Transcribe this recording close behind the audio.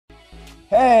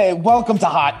Hey, welcome to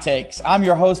Hot Takes. I'm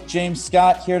your host, James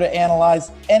Scott, here to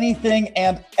analyze anything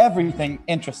and everything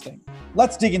interesting.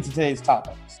 Let's dig into today's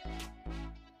topics.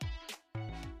 I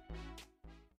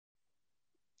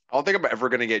don't think I'm ever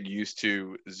going to get used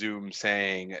to Zoom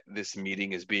saying this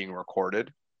meeting is being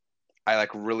recorded. I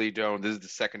really don't. This is the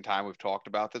second time we've talked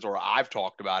about this, or I've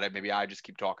talked about it. Maybe I just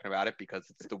keep talking about it because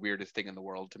it's the weirdest thing in the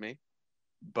world to me.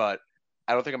 But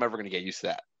I don't think I'm ever going to get used to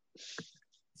that.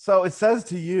 So it says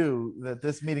to you that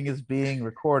this meeting is being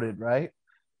recorded, right?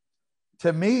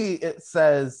 To me, it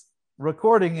says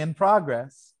recording in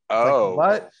progress. It's Oh,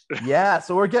 like, what? Yeah,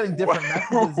 so we're getting different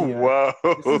messages here. Whoa.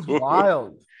 This is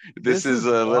wild. This is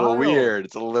a little weird.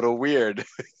 It's a little weird.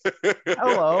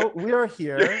 Hello, we are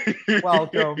here.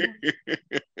 Welcome.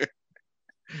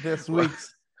 This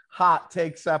week's Hot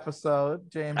Takes episode,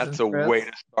 James. That's and Chris. A way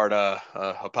to start a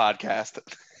podcast.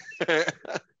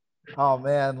 Oh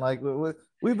man,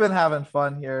 we've been having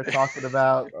fun here talking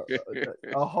about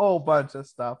a whole bunch of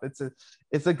stuff.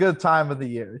 It's a good time of the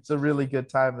year. It's a really good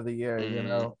time of the year. You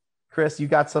know, Chris, you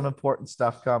got some important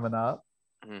stuff coming up.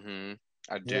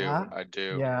 I do. Yeah. I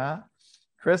do. Yeah.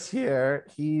 Chris here,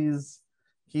 he's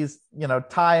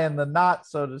tying the knot,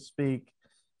 so to speak.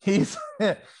 He's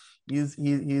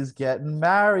getting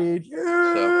married.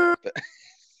 Yeah.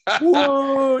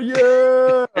 Whoa,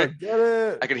 yeah, get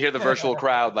it. I can hear the virtual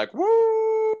crowd like,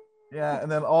 woo. Yeah,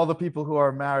 and then all the people who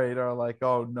are married are like,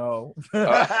 oh no.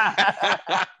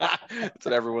 That's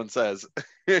what everyone says.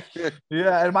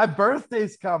 Yeah, and my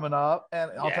birthday's coming up,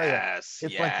 and I'll tell you, it's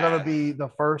gonna be the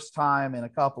first time in a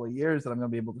couple of years that I'm gonna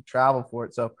be able to travel for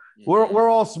it. So we're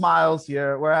all smiles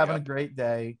here. We're having a great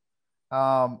day.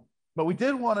 But we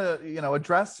did want to,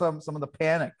 address some of the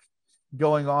panic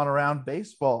going on around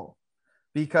baseball,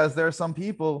 because there are some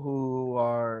people who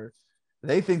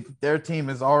they think that their team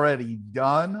is already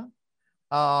done.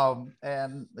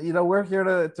 And we're here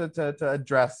to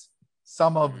address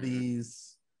some of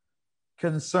these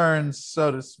concerns,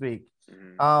 so to speak.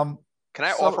 Can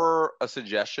I offer a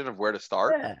suggestion of where to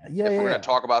start? Yeah. We're going to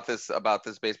talk about this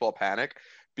baseball panic,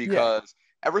 because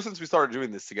ever since we started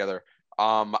doing this together,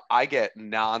 I get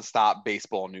nonstop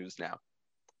baseball news now.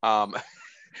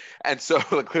 And so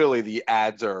clearly the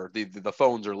ads are the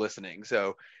phones are listening.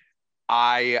 So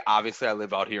I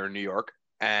live out here in New York,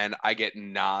 and I get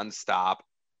nonstop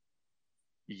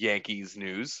Yankees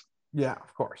news. Yeah,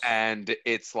 of course. And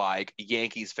it's like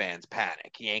Yankees fans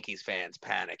panic, Yankees fans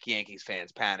panic, Yankees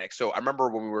fans panic. So I remember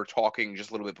when we were talking just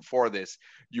a little bit before this,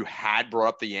 you had brought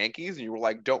up the Yankees and you were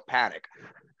like, don't panic.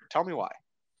 Tell me why.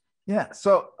 Yeah.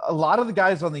 So a lot of the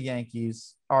guys on the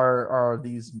Yankees are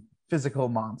these physical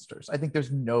monsters. I think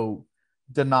there's no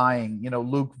denying,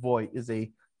 Luke Voit is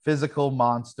a physical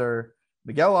monster.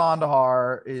 Miguel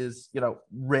Andujar is,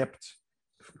 ripped.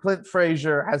 Clint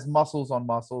Frazier has muscles on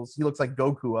muscles. He looks like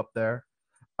Goku up there.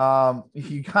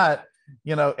 You got,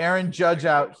 Aaron Judge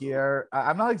out here.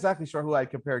 I'm not exactly sure who I'd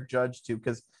compare Judge to,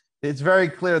 because it's very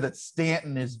clear that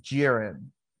Stanton is Jiren,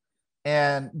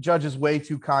 and Judge is way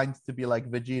too kind to be like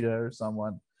Vegeta or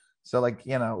someone. So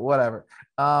whatever.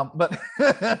 But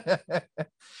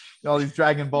all these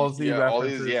Dragon Ball Z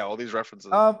references. All these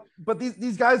references. But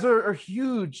these guys are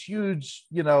huge,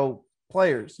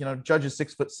 players. Judge is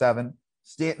 6'7",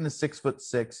 Stanton is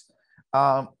 6'6".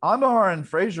 Andujar and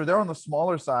Frazier, they're on the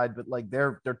smaller side, but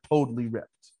they're totally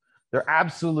ripped. They're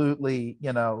absolutely,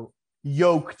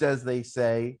 yoked, as they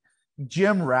say,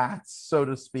 gym rats, so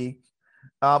to speak.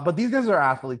 But these guys are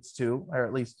athletes too, or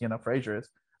at least Frazier is.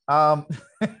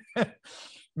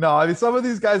 No, I mean, some of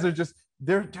these guys are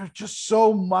they're just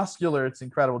so muscular. It's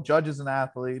incredible. Judge is an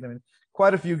athlete. I mean,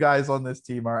 quite a few guys on this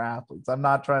team are athletes. I'm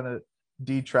not trying to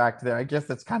detract there. I guess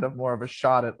that's kind of more of a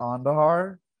shot at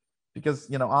Andujar, because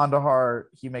Andujar,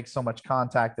 he makes so much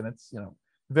contact, and it's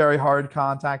very hard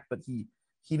contact, but he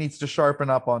needs to sharpen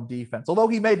up on defense. Although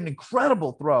he made an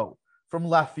incredible throw from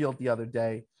left field the other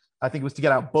day. I think it was to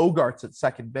get out Bogarts at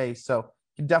second base. So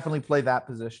he can definitely play that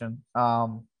position.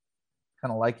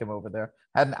 Kind of like him over there.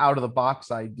 Had an out of the box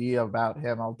idea about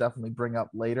him I'll definitely bring up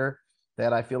later,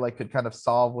 that I feel like could kind of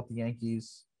solve what the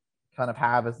Yankees kind of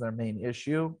have as their main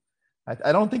issue.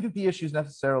 I don't think that the issue is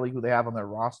necessarily who they have on their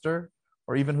roster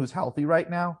or even who's healthy right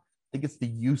now. I think it's the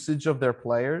usage of their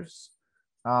players.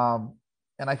 And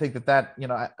I think that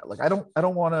I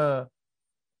don't want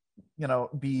to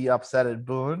be upset at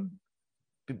Boone,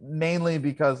 mainly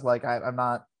because I'm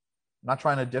not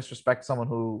trying to disrespect someone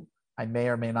who I may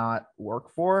or may not work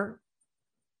for.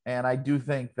 And I do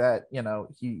think that,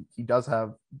 he does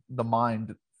have the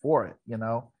mind for it,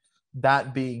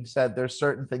 That being said, there's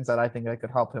certain things that I think I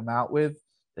could help him out with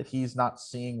that he's not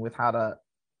seeing with how to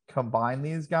combine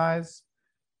these guys.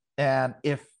 And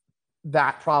if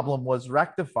that problem was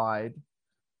rectified,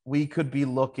 we could be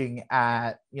looking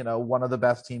at, one of the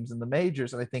best teams in the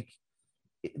majors. And I think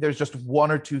there's just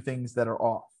one or two things that are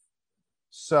off.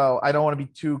 So I don't want to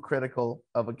be too critical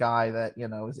of a guy that,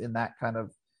 is in that kind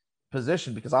of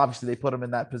position, because obviously they put him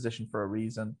in that position for a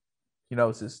reason. He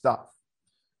knows his stuff.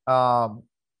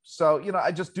 So,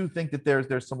 I just do think that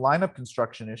there's some lineup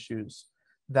construction issues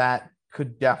that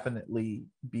could definitely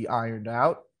be ironed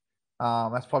out.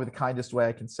 That's probably the kindest way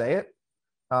I can say it.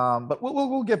 But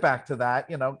we'll get back to that,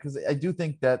 because I do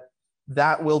think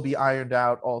that will be ironed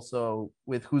out also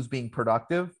with who's being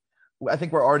productive. I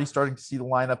think we're already starting to see the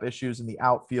lineup issues in the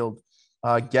outfield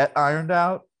get ironed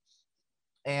out.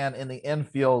 And in the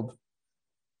infield,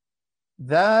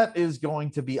 that is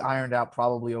going to be ironed out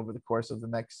probably over the course of the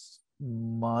next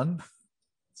month.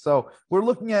 So we're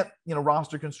looking at,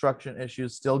 roster construction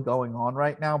issues still going on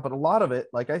right now. But a lot of it,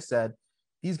 like I said,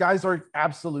 these guys are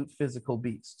absolute physical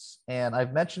beasts. And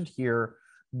I've mentioned here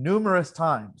numerous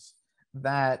times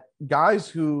that guys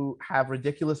who have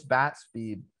ridiculous bat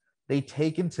speed, they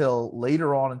take until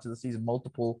later on into the season,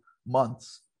 multiple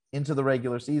months into the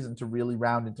regular season, to really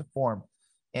round into form.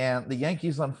 And the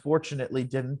Yankees, unfortunately,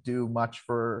 didn't do much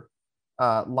for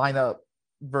lineup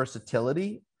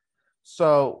versatility.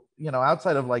 So,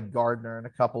 outside of like Gardner and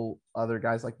a couple other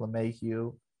guys like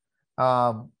LeMahieu,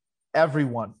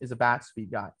 everyone is a bat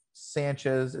speed guy.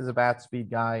 Sanchez is a bat speed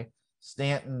guy.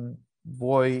 Stanton,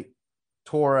 Voit,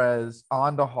 Torres,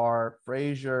 Andahar,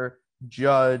 Frazier,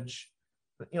 Judge,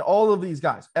 all of these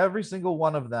guys, every single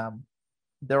one of them,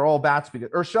 they're all bat speed.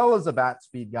 Urshela's a bat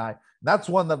speed guy. That's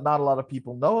one that not a lot of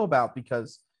people know about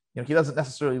because, he doesn't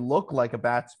necessarily look like a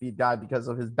bat speed guy because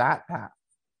of his bat path.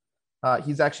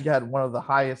 He's actually had one of the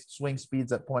highest swing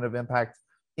speeds at point of impact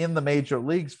in the major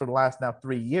leagues for the last now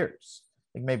 3 years. I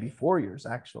think maybe 4 years,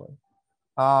 actually.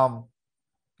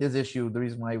 His issue, the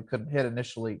reason why he couldn't hit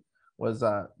initially was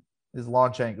his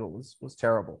launch angle was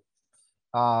terrible.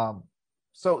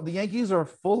 So the Yankees are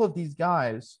full of these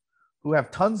guys who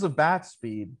have tons of bat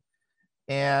speed.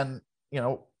 And,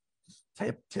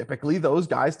 typically those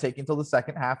guys take until the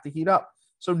second half to heat up.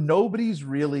 So nobody's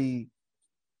really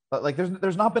like,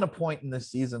 there's not been a point in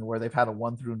this season where they've had a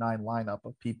 1 through 9 lineup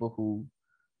of people who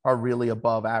are really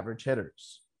above average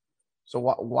hitters. So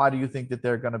why do you think that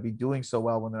they're going to be doing so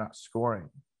well when they're not scoring?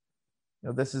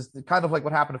 This is kind of like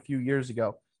what happened a few years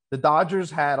ago. The Dodgers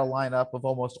had a lineup of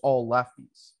almost all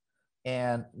lefties,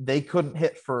 and they couldn't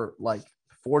hit for like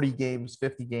 40 games,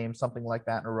 50 games, something like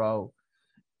that in a row.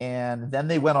 And then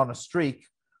they went on a streak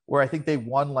where I think they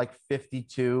won like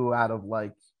 52 out of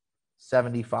like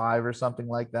 75 or something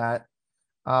like that.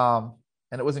 And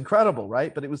it was incredible,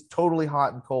 right? But it was totally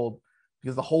hot and cold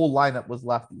because the whole lineup was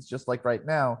lefties, just like right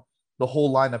now. The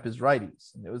whole lineup is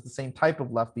righties. And it was the same type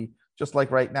of lefty, just like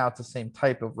right now, it's the same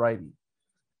type of righty.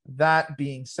 That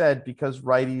being said, because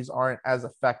righties aren't as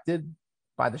affected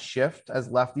by the shift as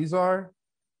lefties are,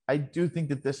 I do think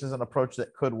that this is an approach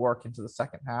that could work into the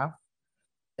second half.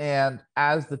 And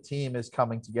as the team is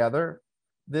coming together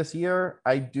this year,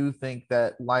 I do think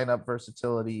that lineup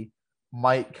versatility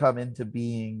might come into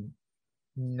being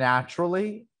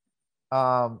naturally,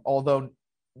 although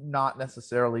not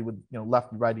necessarily with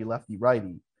lefty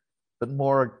righty, but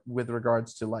more with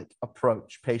regards to like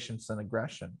approach, patience, and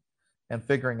aggression, and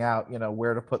figuring out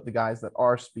where to put the guys that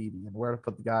are speedy and where to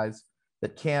put the guys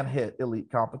that can hit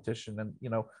elite competition,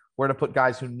 and where to put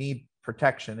guys who need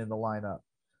protection in the lineup.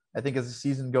 I think as the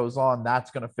season goes on,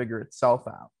 that's going to figure itself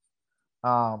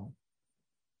out.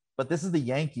 But this is the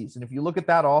Yankees, and if you look at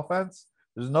that offense,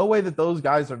 there's no way that those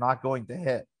guys are not going to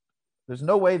hit. There's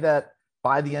no way that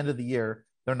by the end of the year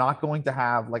they're not going to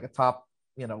have like a top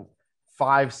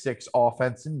 5-6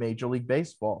 offense in Major League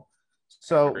Baseball.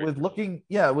 So with looking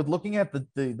at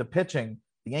the pitching,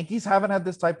 the Yankees haven't had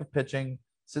this type of pitching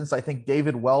since I think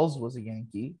David Wells was a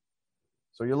Yankee.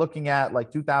 So you're looking at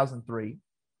like 2003.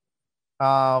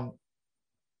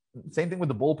 Same thing with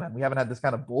the bullpen. We haven't had this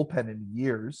kind of bullpen in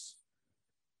years.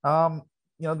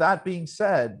 That being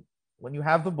said, when you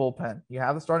have the bullpen, you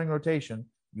have the starting rotation,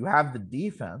 you have the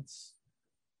defense,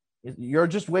 you're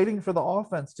just waiting for the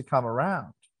offense to come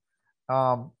around.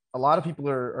 A lot of people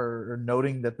are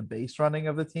noting that the base running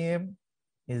of the team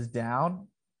is down,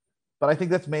 but I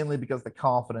think that's mainly because the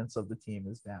confidence of the team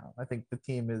is down. I think the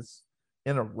team is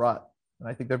in a rut, and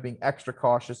I think they're being extra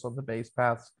cautious on the base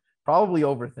paths, probably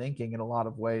overthinking in a lot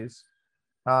of ways.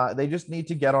 They just need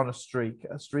to get on a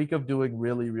streak of doing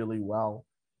really, really well,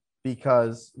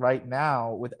 because right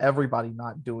now, with everybody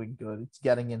not doing good, it's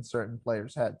getting in certain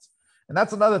players' heads. And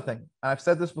that's another thing. And I've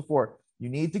said this before. You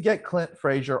need to get Clint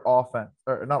Frazier confidence.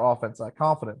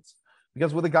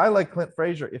 Because with a guy like Clint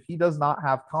Frazier, if he does not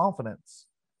have confidence,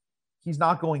 he's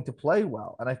not going to play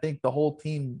well. And I think the whole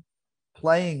team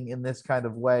playing in this kind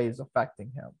of way is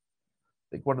affecting him. I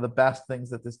think one of the best things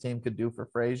that this team could do for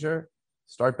Frazier,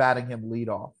 start batting him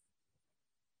leadoff.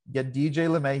 Get DJ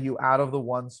LeMahieu out of the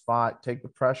one spot, take the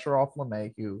pressure off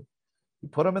LeMahieu. You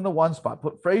put him in the one spot,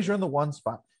 put Frazier in the one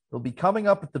spot. He'll be coming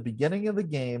up at the beginning of the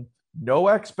game, no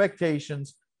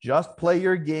expectations, just play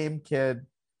your game, kid.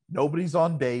 Nobody's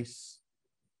on base.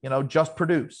 Just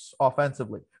produce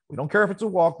offensively. We don't care if it's a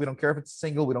walk. We don't care if it's a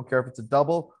single. We don't care if it's a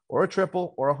double or a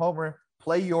triple or a homer.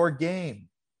 Play your game.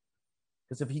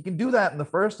 Because if he can do that in the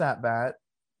first at bat,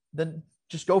 then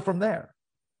just go from there.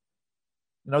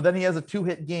 Then he has a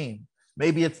 2-hit game.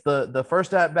 Maybe it's the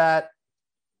first at bat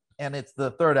and it's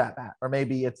the third at bat, or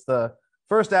maybe it's the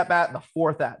first at bat and the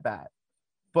fourth at bat.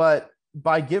 But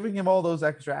by giving him all those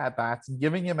extra at bats and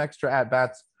giving him extra at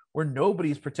bats where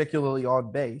nobody's particularly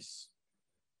on base,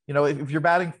 if you're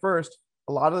batting first,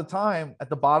 a lot of the time at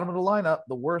the bottom of the lineup,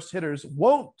 the worst hitters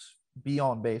won't be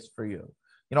on base for you.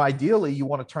 Ideally, you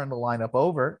want to turn the lineup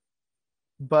over,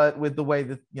 but with the way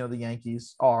that, the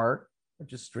Yankees are, they're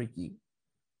just streaky.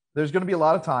 There's going to be a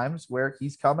lot of times where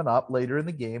he's coming up later in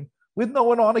the game with no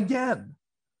one on again.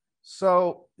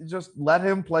 So just let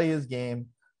him play his game.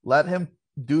 Let him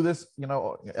do this,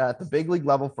 at the big league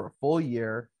level for a full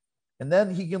year. And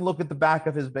then he can look at the back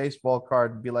of his baseball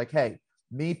card and be like, hey,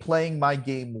 me playing my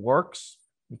game works.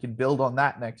 You can build on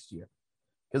that next year.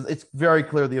 Because it's very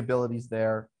clear the ability's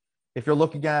there. If you're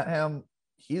looking at him,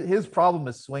 his problem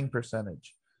is swing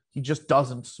percentage. He just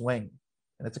doesn't swing.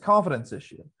 And it's a confidence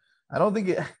issue. I don't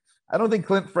think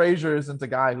Clint Frazier isn't a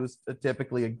guy who's a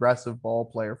typically aggressive ball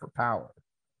player for power.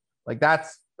 Look at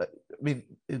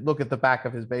the back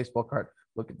of his baseball card.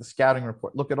 Look at the scouting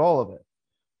report. Look at all of it.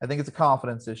 I think it's a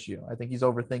confidence issue. I think he's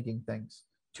overthinking things.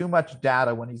 Too much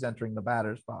data when he's entering the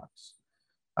batter's box.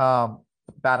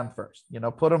 Bat him first.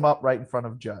 Put him up right in front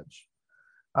of Judge.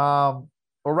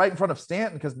 Or right in front of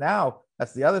Stanton, because now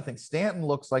that's the other thing. Stanton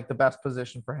looks like the best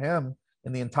position for him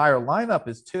in the entire lineup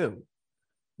is 2.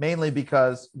 Mainly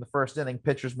because in the first inning,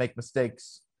 pitchers make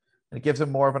mistakes, and it gives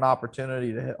him more of an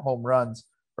opportunity to hit home runs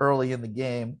early in the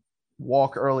game,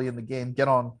 walk early in the game, get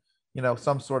on,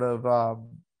 some sort of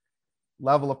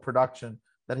level of production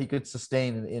that he could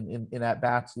sustain in at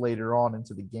bats later on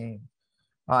into the game.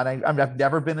 And I've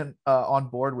never been on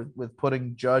board with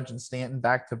putting Judge and Stanton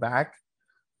back to back.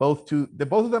 Both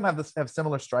of them have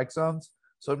similar strike zones,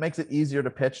 so it makes it easier to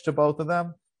pitch to both of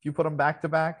them if you put them back to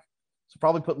back. So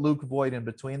probably put Luke Voit in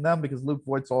between them, because Luke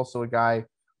Voigt's also a guy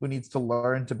who needs to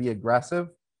learn to be aggressive.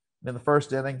 And in the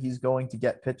first inning, he's going to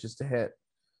get pitches to hit.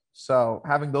 So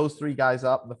having those 3 guys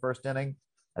up in the first inning,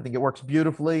 I think it works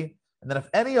beautifully. And then if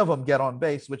any of them get on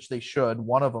base, which they should,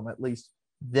 one of them at least,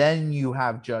 then you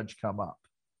have Judge come up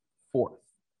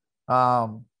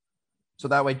 4th. So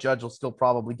that way Judge will still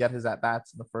probably get his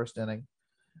at-bats in the first inning.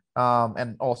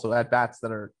 And also at-bats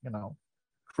that are,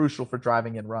 crucial for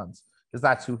driving in runs, because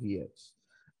that's who he is.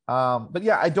 But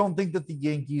yeah, I don't think that the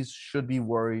Yankees should be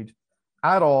worried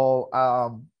at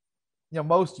all.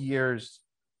 Most years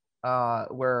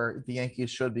where the Yankees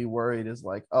should be worried is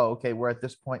like, oh, okay, we're at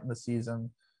this point in the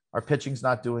season. Our pitching's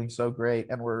not doing so great,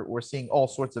 and we're seeing all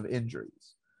sorts of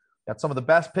injuries. Got some of the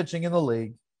best pitching in the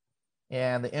league,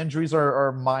 and the injuries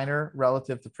are minor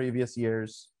relative to previous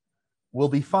years. We'll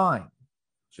be fine.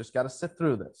 Just got to sit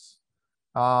through this.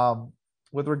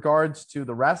 With regards to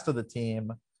the rest of the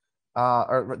team,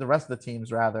 or the rest of the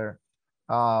teams rather,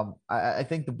 I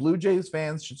think the Blue Jays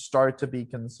fans should start to be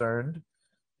concerned,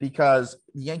 because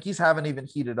the Yankees haven't even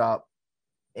heated up,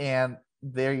 and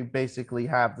they basically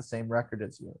have the same record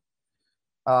as you.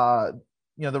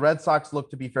 The Red Sox look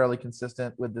to be fairly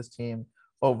consistent with this team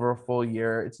over a full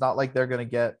year. It's not like they're going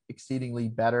to get exceedingly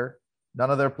better.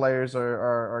 None of their players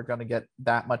are going to get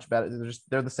that much better.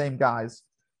 They're the same guys.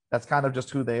 That's kind of just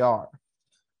who they are.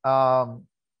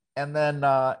 And then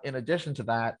in addition to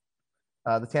that,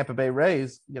 the Tampa Bay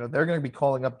Rays, they're going to be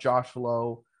calling up Josh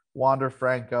Lowe, Wander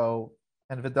Franco,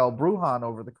 and Vidal Brujan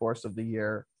over the course of the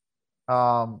year.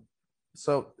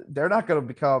 So they're not going to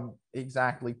become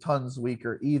exactly tons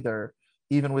weaker either,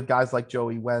 even with guys like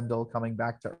Joey Wendell coming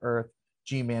back to earth,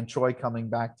 G-Man Choi coming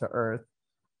back to earth,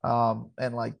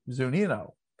 and like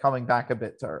Zunino coming back a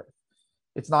bit to earth.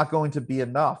 It's not going to be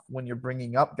enough when you're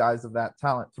bringing up guys of that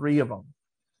talent, 3 of them.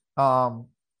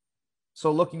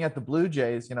 So looking at the Blue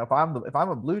Jays, if I'm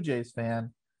a Blue Jays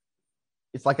fan,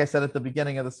 it's like I said at the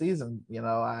beginning of the season,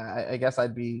 I guess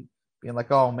I'd be being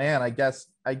like, oh man, I guess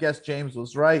James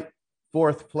was right.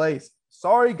 4th place.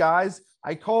 Sorry, guys.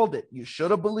 I called it. You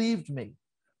should have believed me.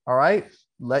 All right.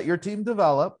 Let your team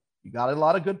develop. You got a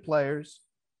lot of good players.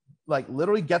 Like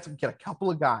literally get a couple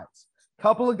of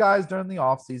guys during the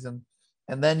offseason,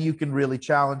 and then you can really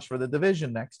challenge for the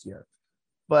division next year.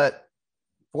 But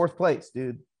fourth place,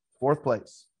 dude, fourth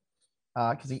place.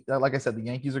 Because like I said, the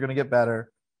Yankees are going to get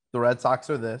better. The Red Sox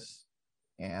are this,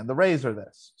 and the Rays are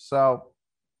this. So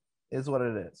is what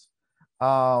it is.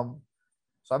 So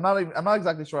I'm not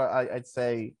exactly sure. I'd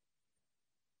say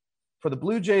for the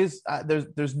Blue Jays,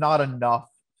 there's not enough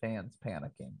fans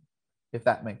panicking, if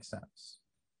that makes sense.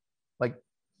 Like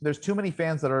there's too many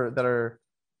fans that are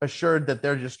assured that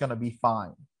they're just going to be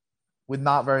fine with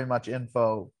not very much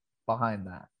info behind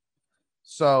that.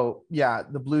 So yeah,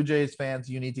 the Blue Jays fans,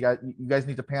 you guys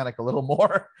need to panic a little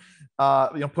more.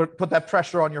 Put that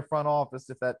pressure on your front office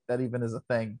if that even is a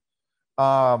thing.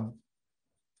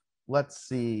 Let's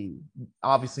see.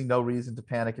 Obviously, no reason to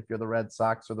panic if you're the Red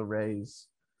Sox or the Rays.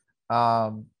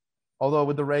 Although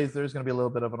with the Rays, there's going to be a little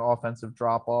bit of an offensive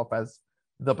drop off as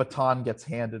the baton gets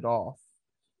handed off,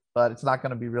 but it's not going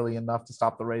to be really enough to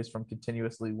stop the Rays from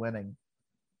continuously winning.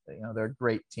 They're a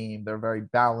great team. They're a very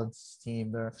balanced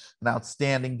team. They're an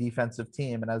outstanding defensive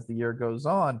team. And as the year goes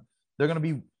on, they're going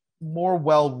to be more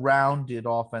well-rounded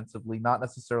offensively, not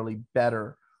necessarily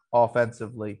better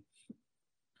offensively.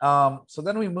 So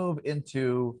then we move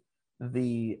into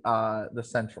the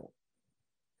Central,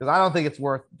 because I don't think it's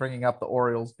worth bringing up the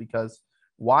Orioles, because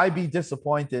why be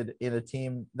disappointed in a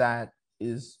team that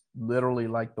is literally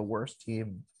like the worst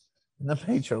team in the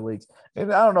major leagues?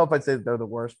 And I don't know if I'd say that they're the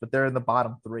worst, but they're in the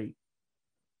bottom three.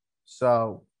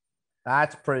 So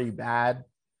that's pretty bad.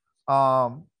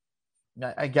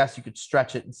 I guess you could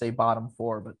stretch it and say bottom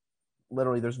four, but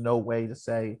literally there's no way to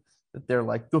say that they're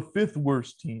like the fifth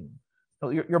worst team.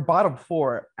 You're bottom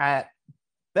four at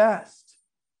best.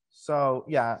 So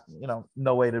yeah,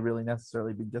 no way to really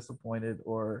necessarily be disappointed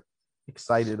or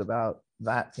excited about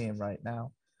that team right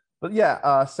now. But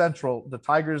yeah, Central, the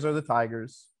Tigers are the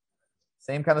Tigers.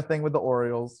 Same kind of thing with the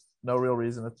Orioles. No real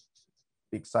reason to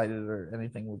be excited or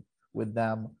anything with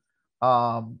them.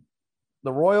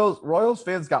 The Royals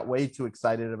fans got way too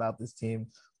excited about this team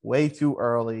way too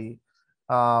early.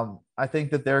 I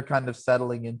think that they're kind of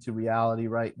settling into reality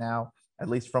right now, at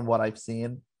least from what I've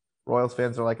seen. Royals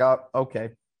fans are like, oh, okay,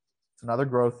 it's another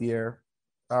growth year.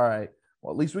 All right.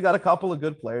 Well, at least we got a couple of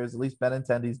good players. At least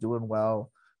Benintendi's doing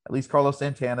well. At least Carlos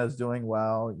Santana is doing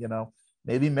well.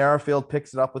 Maybe Merrifield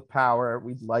picks it up with power.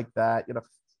 We'd like that.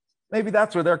 Maybe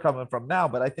that's where they're coming from now.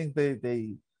 But I think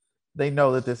they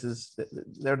know that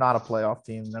they're not a playoff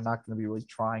team. They're not going to be really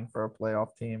trying for a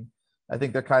playoff team. I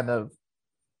think they're kind of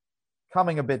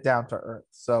coming a bit down to earth.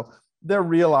 So they're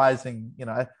realizing,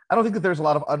 I don't think that there's a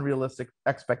lot of unrealistic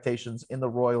expectations in the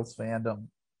Royals fandom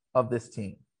of this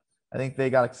team. I think they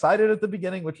got excited at the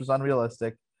beginning, which was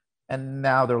unrealistic. And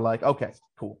now they're like, okay,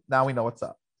 cool. Now we know what's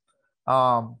up.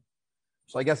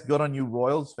 So I guess good on you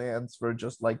Royals fans for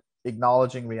just like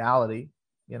acknowledging reality,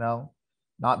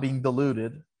 not being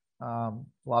deluded. A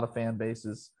lot of fan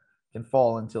bases can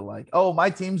fall into like, oh, my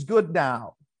team's good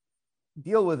now.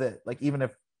 Deal with it. Like, even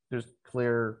if there's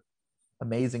clear,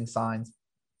 amazing signs,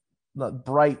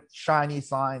 bright, shiny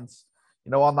signs,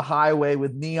 on the highway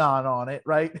with neon on it,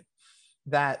 right?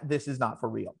 That this is not for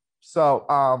real.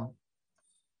 So,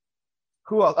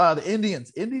 who else? The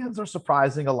Indians. Indians are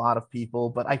surprising a lot of people,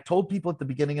 but I told people at the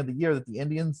beginning of the year that the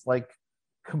Indians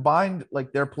combined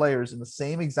their players in the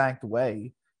same exact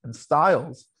way and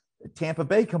styles. Tampa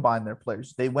Bay combined their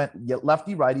players. They went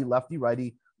lefty, righty, lefty,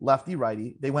 righty, lefty,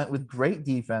 righty. They went with great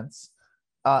defense.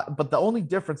 But the only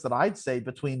difference that I'd say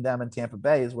between them and Tampa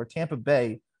Bay is where Tampa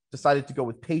Bay decided to go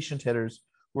with patient hitters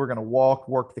who are going to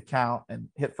work the count, and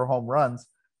hit for home runs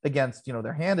against,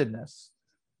 their handedness.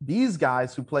 These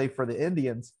guys who play for the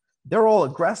Indians, they're all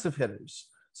aggressive hitters.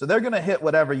 So they're going to hit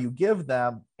whatever you give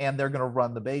them, and they're going to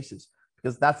run the bases,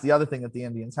 because that's the other thing that the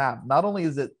Indians have. Not only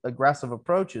is it aggressive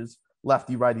approaches,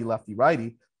 lefty,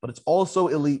 righty, but it's also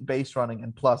elite base running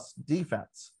and plus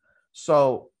defense.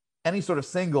 So any sort of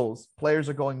singles, players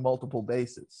are going multiple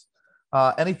bases.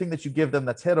 Anything that you give them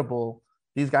that's hittable,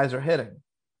 these guys are hitting.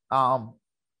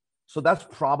 So that's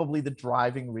probably the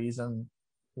driving reason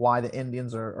why the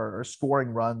Indians are scoring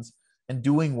runs and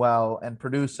doing well and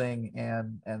producing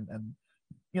and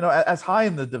as high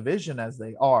in the division as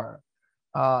they are.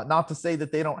 Not to say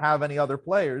that they don't have any other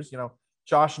players.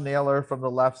 Josh Naylor from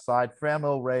the left side,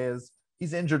 Franmil Reyes,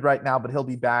 he's injured right now, but he'll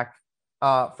be back.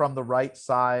 From the right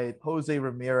side, Jose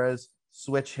Ramirez,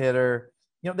 switch hitter.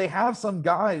 They have some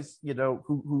guys,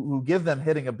 who give them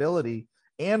hitting ability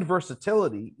and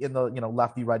versatility in the,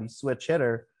 lefty, righty, switch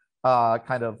hitter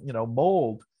kind of,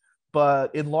 mold.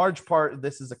 But in large part,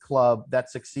 this is a club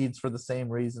that succeeds for the same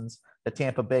reasons that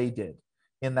Tampa Bay did.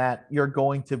 in that you're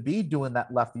going to be doing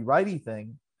that lefty righty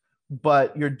thing,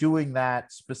 but you're doing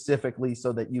that specifically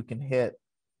so that you can hit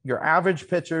your average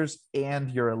pitchers and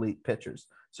your elite pitchers.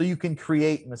 So you can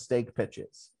create mistake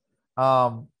pitches.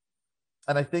 Um,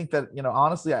 and I think that,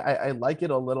 honestly, I like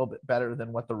it a little bit better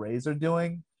than what the Rays are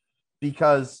doing,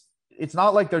 because it's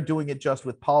not like they're doing it just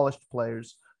with polished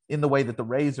players in the way that the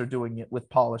Rays are doing it with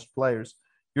polished players.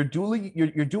 You're doing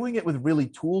it with really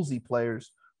toolsy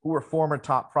players who are former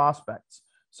top prospects.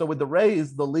 So with the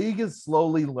Rays, the league is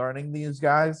slowly learning these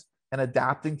guys and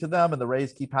adapting to them, and the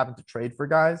Rays keep having to trade for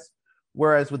guys.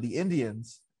 Whereas with the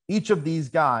Indians, each of these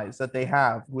guys that they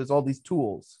have with all these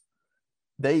tools,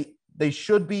 they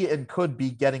should be and could be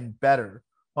getting better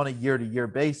on a year-to-year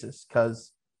basis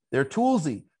because they're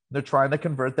toolsy. They're trying to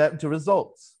convert that into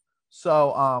results.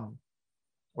 So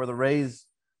where the Rays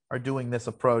are doing this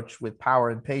approach with power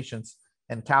and patience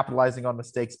and capitalizing on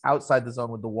mistakes outside the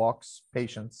zone with the walks,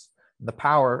 patience, and the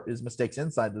power is mistakes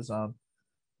inside the zone.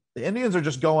 The Indians are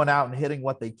just going out and hitting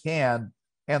what they can,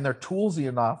 and they're toolsy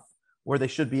enough where they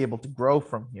should be able to grow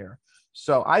from here.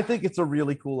 So I think it's a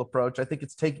really cool approach. I think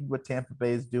it's taking what Tampa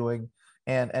Bay is doing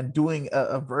and doing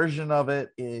a version of it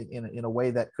in a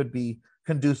way that could be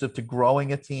conducive to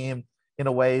growing a team in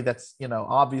a way that's,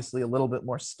 obviously a little bit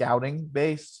more scouting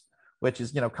based, which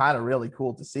is, kind of really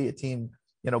cool to see a team,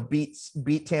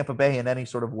 beat Tampa Bay in any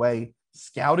sort of way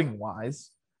scouting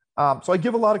wise. So I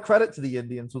give a lot of credit to the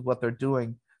Indians with what they're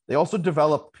doing. They also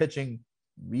develop pitching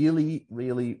really,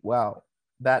 really well.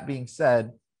 That being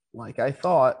said, like I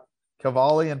thought,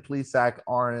 Cavalli and Plesac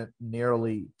aren't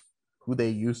nearly who they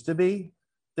used to be.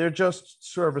 They're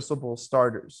just serviceable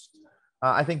starters.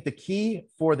 I think the key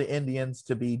for the Indians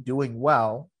to be doing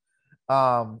well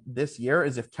this year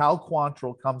is if Cal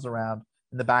Quantrill comes around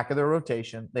in the back of their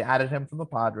rotation. They added him from the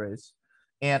Padres.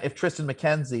 And if Triston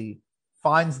McKenzie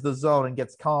finds the zone and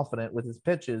gets confident with his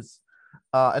pitches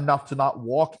enough to not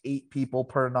walk 8 people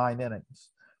per 9 innings.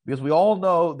 Because we all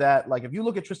know that, like, if you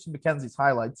look at Triston McKenzie's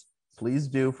highlights, please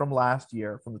do, from last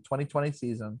year, from the 2020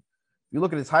 season, if you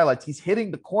look at his highlights, he's hitting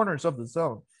the corners of the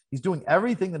zone. He's doing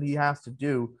everything that he has to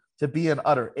do to be an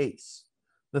utter ace.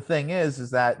 The thing is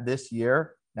that this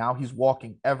year, now he's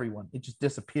walking everyone. It just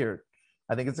disappeared.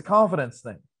 I think it's a confidence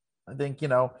thing. I think,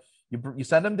 you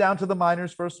send him down to the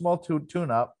minors for a small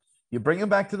tune-up, you bring him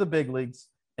back to the big leagues,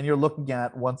 and you're looking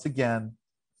at, once again,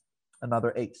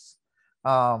 another ace.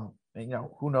 And,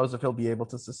 who knows if he'll be able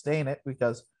to sustain it,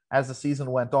 because as the season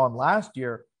went on last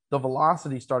year, the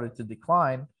velocity started to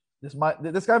decline.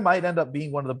 This guy might end up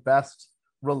being one of the best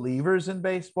relievers in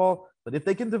baseball, but if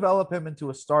they can develop him into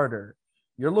a starter,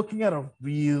 you're looking at a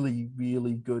really,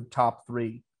 really good top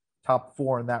 3, top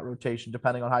 4 in that rotation,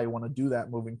 depending on how you want to do that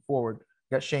moving forward.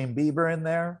 You got Shane Bieber in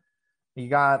there. You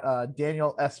got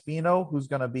Daniel Espino, who's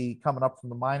going to be coming up from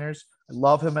the minors. I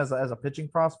love him as a pitching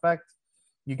prospect.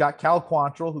 You got Cal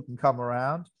Quantrill, who can come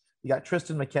around. You got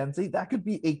Triston McKenzie. That could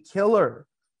be a killer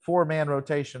 4-man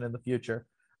rotation in the future.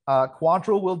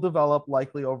 Quantrill will develop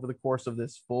likely over the course of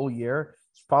this full year.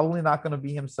 He's probably not going to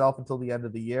be himself until the end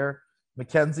of the year.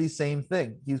 McKenzie, same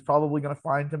thing. He's probably going to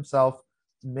find himself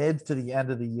mid to the end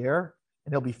of the year,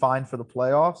 and he'll be fine for the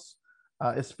playoffs.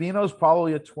 Espino's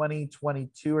probably a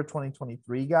 2022 or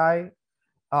 2023 guy.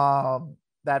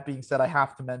 That being said, I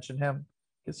have to mention him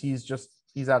because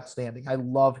he's outstanding. I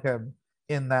love him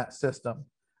in that system.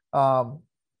 But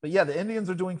yeah, the Indians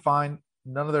are doing fine.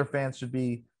 None of their fans should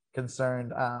be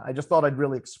concerned. I just thought I'd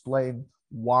really explain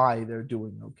why they're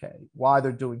doing okay, why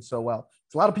they're doing so well.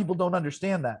 A lot of people don't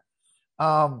understand that.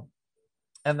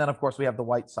 And then, of course, we have the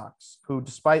White Sox, who,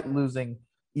 despite losing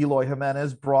Eloy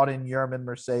Jimenez, brought in Yermin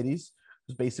Mercedes,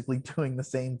 who's basically doing the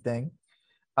same thing.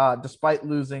 Despite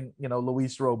losing,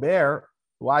 Luis Robert,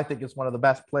 who I think is one of the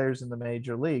best players in the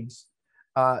major leagues,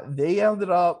 they ended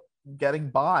up getting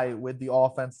by with the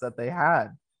offense that they had,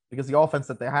 because the offense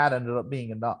that they had ended up being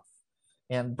enough.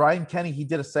 And Brian Kenny, he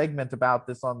did a segment about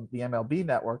this on the MLB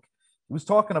Network. He was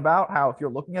talking about how if you're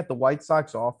looking at the White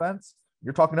Sox offense,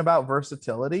 you're talking about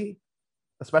versatility,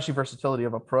 especially versatility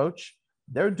of approach.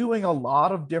 They're doing a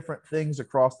lot of different things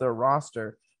across their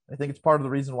roster. I think it's part of the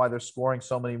reason why they're scoring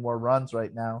so many more runs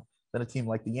right now than a team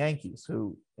like the Yankees,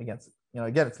 who, again,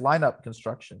 it's lineup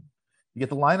construction. You get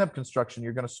the lineup construction,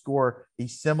 you're going to score a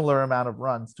similar amount of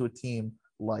runs to a team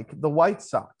like the White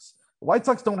Sox. The White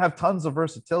Sox don't have tons of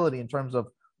versatility in terms of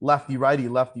lefty-righty,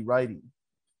 lefty-righty.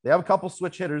 They have a couple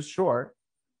switch hitters, sure,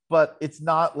 but it's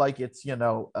not like it's,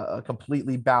 a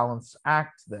completely balanced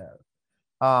act there.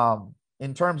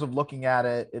 In terms of looking at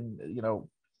it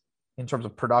in terms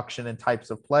of production and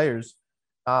types of players,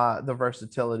 the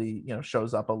versatility,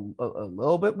 shows up a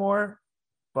little bit more,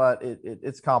 but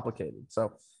it's complicated.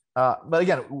 So But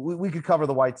again, we could cover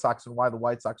the White Sox and why the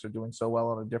White Sox are doing so well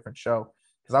on a different show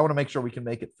because I want to make sure we can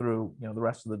make it through, the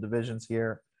rest of the divisions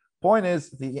here. Point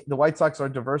is, the White Sox are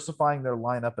diversifying their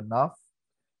lineup enough,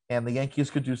 and the Yankees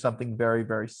could do something very,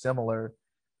 very similar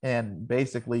and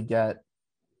basically get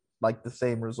like the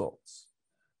same results.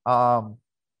 Um,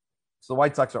 so the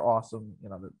White Sox are awesome.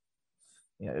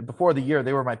 Before the year,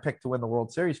 they were my pick to win the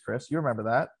World Series, Chris. You remember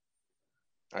that?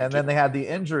 And then they had the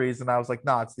injuries, and I was like,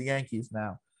 no, it's the Yankees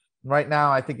now. And right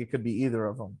now, I think it could be either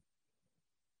of them.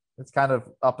 It's kind of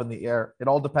up in the air. It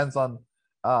all depends on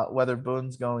whether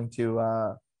Boone's going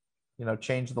to,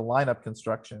 change the lineup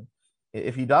construction.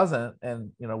 If he doesn't,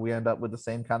 and we end up with the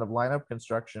same kind of lineup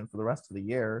construction for the rest of the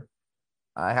year,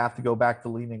 I have to go back to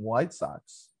leaning White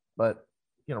Sox. But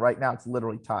right now it's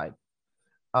literally tied.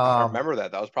 I remember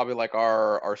that. That was probably like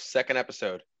our second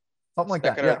episode, something like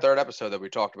second that. or Yeah. third episode that we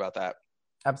talked about that.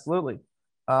 Absolutely.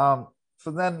 So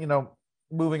then,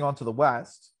 moving on to the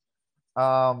West,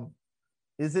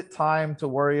 is it time to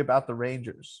worry about the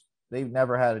Rangers? They've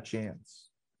never had a chance.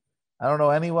 I don't know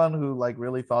anyone who like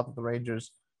really thought that the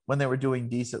Rangers, when they were doing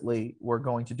decently, were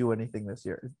going to do anything this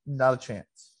year. Not a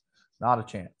chance. Not a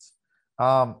chance.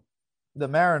 The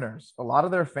Mariners, a lot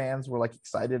of their fans were like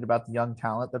excited about the young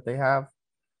talent that they have,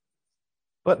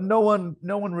 but no one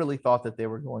really thought that they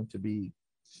were going to be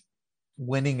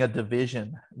winning a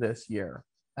division this year.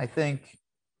 I think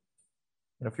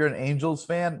if you're an Angels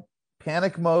fan,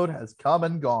 panic mode has come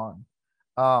and gone.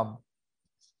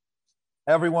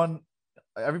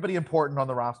 Everybody important on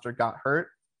the roster got hurt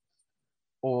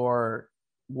or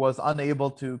was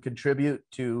unable to contribute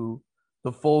to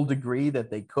the full degree that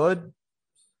they could,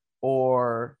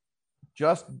 or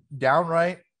just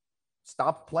downright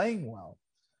stopped playing well.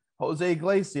 Jose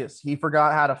Iglesias, he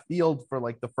forgot how to field for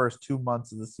like the first 2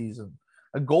 months of the season.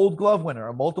 A Gold Glove winner,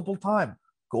 a multiple time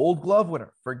Gold Glove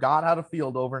winner, forgot how to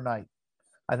field overnight.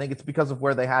 I think it's because of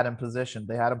where they had him positioned.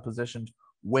 They had him positioned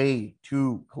way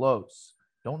too close.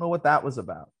 Don't know what that was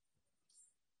about.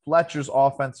 Fletcher's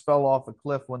offense fell off a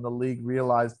cliff when the league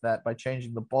realized that by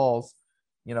changing the balls,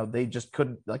 they just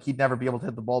couldn't, like, he'd never be able to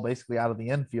hit the ball basically out of the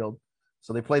infield.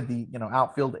 So they played the,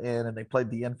 outfield in and they played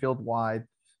the infield wide.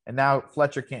 And now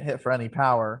Fletcher can't hit for any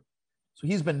power. So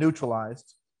he's been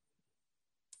neutralized.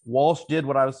 Walsh did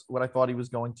what I thought he was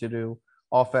going to do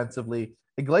offensively.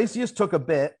 Iglesias took a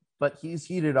bit, but he's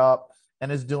heated up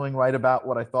and is doing right about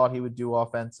what I thought he would do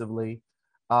offensively.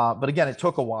 But again, it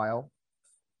took a while.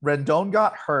 Rendon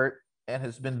got hurt and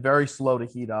has been very slow to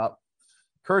heat up.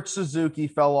 Kurt Suzuki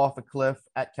fell off a cliff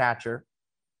at catcher.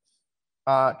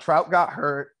 Trout got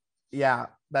hurt. Yeah,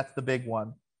 that's the big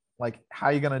one. Like, how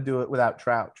are you going to do it without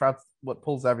Trout? Trout's what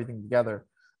pulls everything together.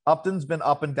 Upton's been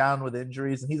up and down with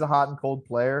injuries, and he's a hot and cold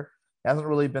player. He hasn't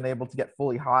really been able to get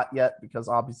fully hot yet because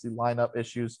obviously lineup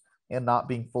issues and not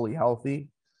being fully healthy.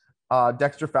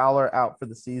 Dexter Fowler out for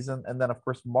the season. And then, of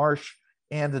course, Marsh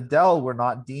and Adele were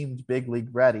not deemed big league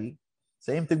ready.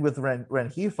 Same thing with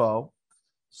Rengifo.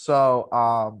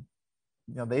 So,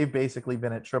 they've basically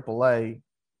been at AAA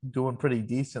doing pretty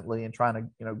decently and trying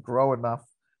to, grow enough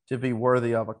to be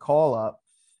worthy of a call up.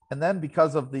 And then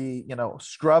because of the,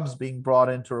 scrubs being brought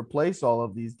in to replace all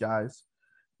of these guys,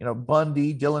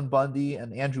 Dylan Bundy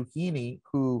and Andrew Heaney,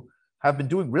 who have been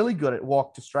doing really good at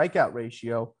walk to strikeout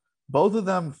ratio, both of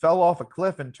them fell off a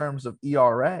cliff in terms of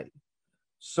ERA.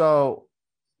 So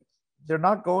you're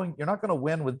not going to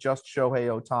win with just Shohei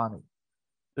Ohtani.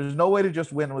 There's no way to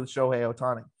just win with Shohei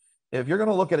Ohtani. If you're going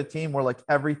to look at a team where like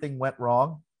everything went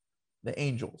wrong, the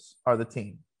Angels are the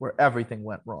team where everything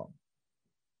went wrong.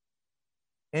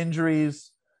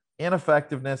 Injuries,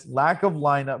 ineffectiveness, lack of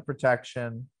lineup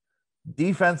protection,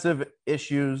 defensive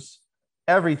issues,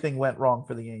 everything went wrong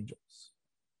for the Angels.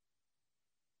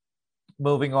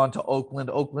 Moving on to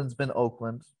Oakland. Oakland's been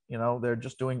Oakland. They're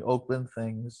just doing Oakland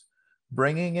things,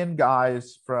 bringing in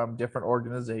guys from different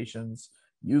organizations,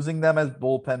 using them as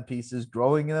bullpen pieces,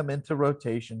 growing them into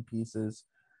rotation pieces,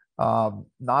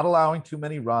 not allowing too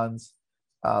many runs,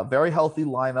 very healthy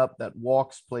lineup that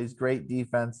walks, plays great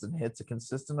defense, and hits a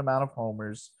consistent amount of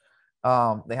homers.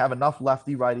 They have enough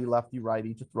lefty-righty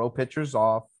to throw pitchers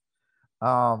off.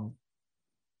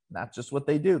 That's just what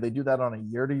they do. They do that on a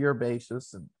year-to-year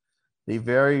basis, and they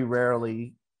very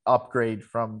rarely upgrade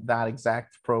from that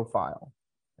exact profile.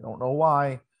 I don't know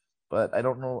why, but I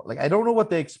don't know. I don't know what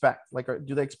they expect.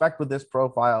 Do they expect with this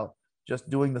profile just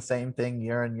doing the same thing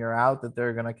year in, year out that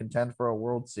they're going to contend for a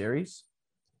World Series?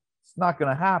 It's not going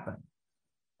to happen,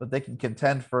 but they can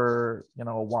contend for,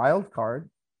 a wild card.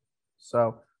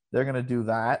 So they're going to do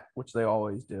that, which they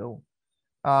always do.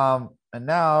 And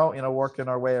now, working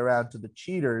our way around to the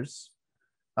cheaters.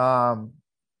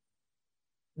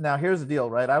 now here's the deal,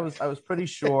 right? I was pretty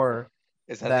sure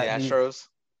Is that the that these Astros?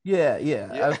 yeah, I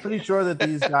Yeah. was pretty sure that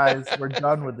these guys were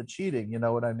done with the cheating. You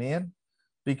know what I mean?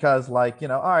 Because like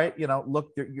all right,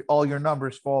 look, all your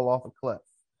numbers fall off a cliff,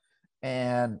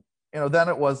 and then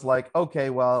it was like, okay,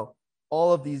 well,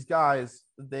 all of these guys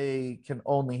they can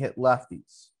only hit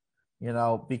lefties,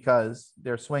 because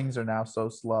their swings are now so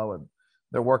slow, and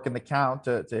they're working the count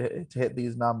to hit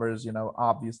these numbers.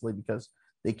 Obviously because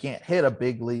they can't hit a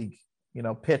big league,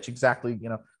 pitch exactly,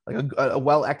 like a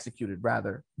well executed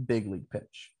rather big league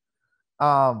pitch.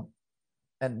 Um,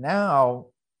 and now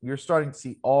you're starting to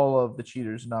see all of the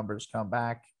cheaters' numbers come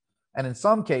back. And in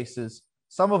some cases,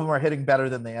 some of them are hitting better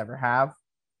than they ever have.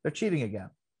 They're cheating again.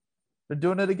 They're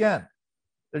doing it again.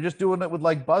 They're just doing it with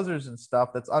like buzzers and stuff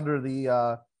that's under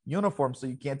the uniform so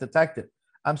you can't detect it.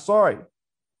 I'm sorry.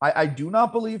 I do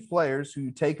not believe players who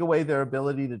take away their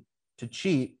ability to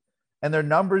cheat and their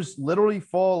numbers literally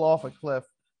fall off a cliff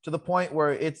to the point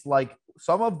where it's like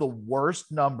some of the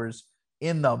worst numbers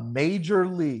in the major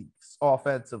leagues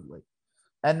offensively.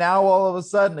 And now all of a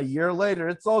sudden, a year later,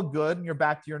 it's all good and you're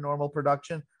back to your normal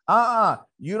production.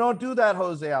 You don't do that,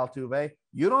 Jose Altuve.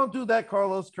 You don't do that,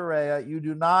 Carlos Correa. You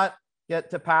do not get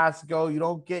to pass go. You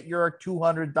don't get your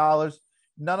 $200.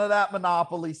 None of that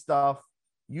monopoly stuff.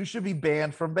 You should be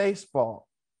banned from baseball.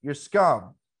 You're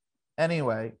scum.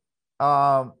 Anyway,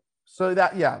 so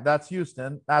that's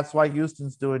Houston. That's why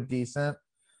Houston's doing decent.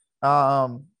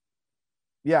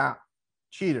 Yeah,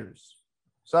 cheaters.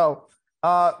 So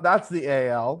that's the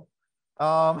AL.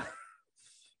 Um,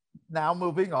 now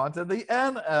moving on to the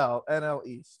NL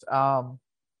East.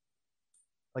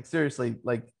 Like seriously,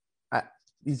 like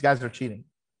these guys are cheating.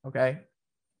 Okay,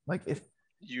 like if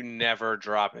You never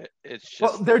drop it. It's just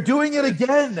well, they're doing it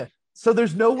again. So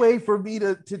there's no way for me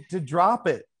to drop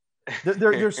it.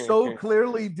 They're so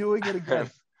clearly doing it again.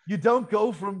 You don't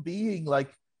go from being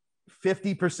like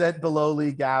 50% below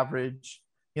league average,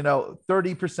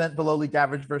 30% below league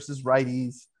average versus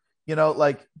righties,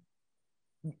 like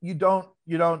you don't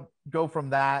go from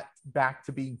that back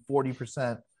to being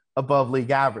 40% above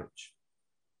league average.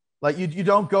 Like you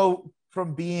don't go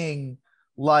from being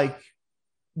like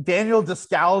Daniel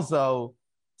Descalzo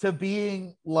to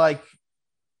being like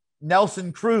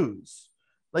Nelson Cruz.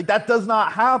 Like that does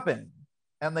not happen.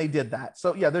 And they did that.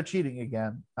 So yeah, they're cheating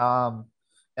again. And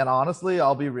honestly,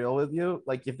 I'll be real with you.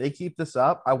 Like if they keep this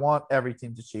up, I want every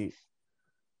team to cheat.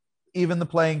 Even the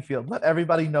playing field. Let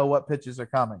everybody know what pitches are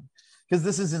coming. Because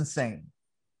this is insane.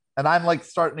 And I'm like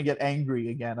starting to get angry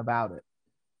again about it.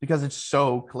 Because it's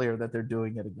so clear that they're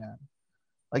doing it again.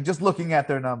 Like just looking at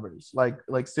their numbers.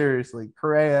 Like seriously,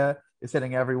 Correa is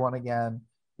hitting everyone again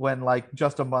when like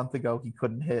just a month ago he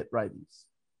couldn't hit righties.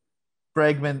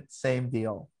 Bregman, same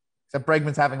deal. Except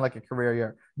Bregman's having like a career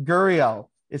year. Gurriel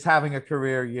is having a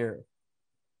career year.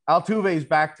 Altuve is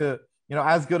back to,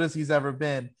 as good as he's ever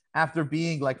been after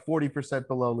being like 40%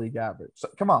 below league average. So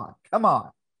come on.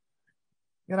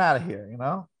 Get out of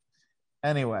here,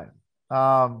 Anyway,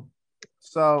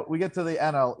 so we get to the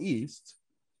NL East.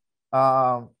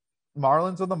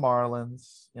 Marlins are the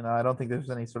Marlins. I don't think there's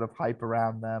any sort of hype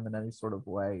around them in any sort of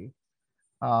way.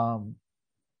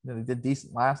 They did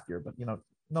decent last year, but no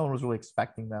one was really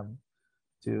expecting them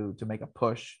to make a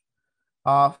push.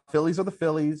 Phillies are the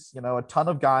Phillies. A ton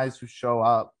of guys who show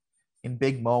up in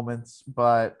big moments,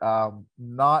 but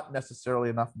not necessarily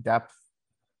enough depth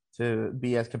to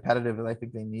be as competitive as I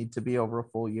think they need to be over a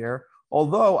full year.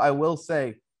 Although I will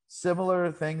say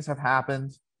similar things have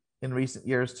happened in recent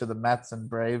years to the Mets and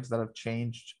Braves that have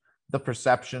changed the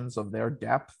perceptions of their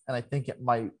depth. And I think it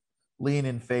might lean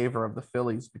in favor of the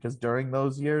Phillies because during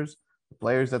those years, the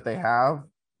players that they have,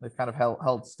 they've kind of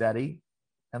held steady.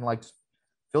 And like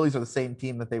Phillies are the same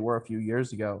team that they were a few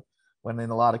years ago, when in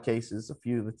a lot of cases, a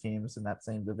few of the teams in that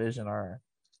same division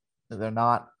they're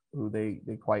not who they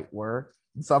quite were.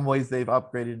 In some ways they've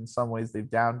upgraded, in some ways they've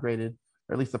downgraded,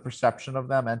 or at least the perception of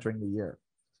them entering the year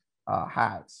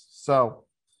has. So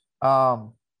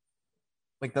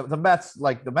like the Mets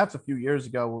a few years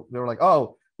ago, they were like,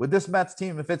 oh, with this Mets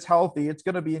team, if it's healthy, it's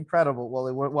going to be incredible. Well,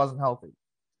 it wasn't healthy.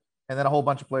 And then a whole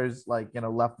bunch of players left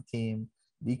the team,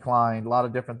 declined. A lot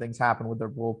of different things happened with their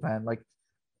bullpen. Like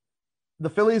the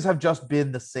Phillies have just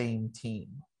been the same team.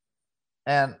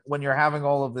 And when you're having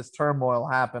all of this turmoil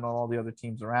happen on all the other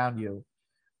teams around you,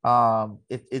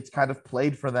 it's kind of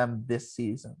played for them this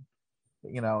season.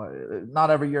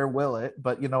 Not every year will it,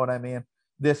 but you know what I mean?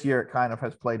 This year it kind of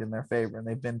has played in their favor and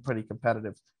they've been pretty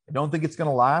competitive. I don't think it's going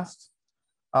to last.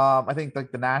 I think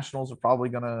like the Nationals are probably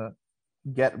going to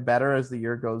get better as the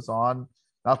year goes on.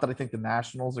 Not that I think the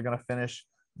Nationals are going to finish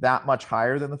that much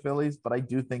higher than the Phillies, but I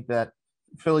do think that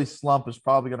Philly's slump is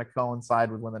probably going to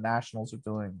coincide with when the Nationals are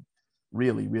doing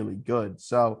really, really good.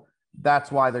 So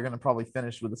that's why they're going to probably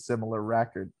finish with a similar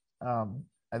record.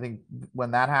 I think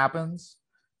when that happens,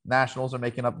 Nationals are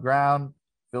making up ground.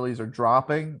 Phillies are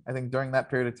dropping. I think during that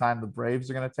period of time, the Braves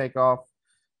are going to take off.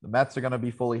 The Mets are going to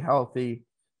be fully healthy.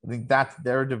 I think that's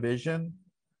their division.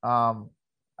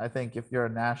 I think if you're a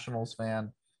Nationals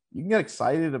fan, you can get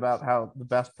excited about how the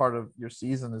best part of your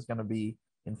season is going to be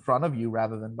in front of you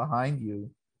rather than behind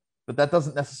you. But that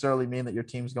doesn't necessarily mean that your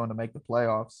team's going to make the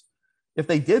playoffs. If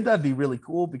they did, that'd be really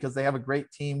cool because they have a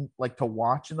great team like to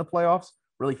watch in the playoffs,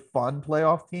 really fun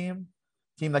playoff team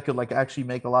that could like actually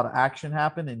make a lot of action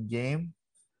happen in game.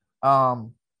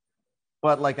 Um,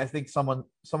 but like I think someone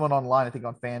online, I think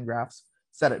on Fangraphs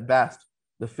said it best.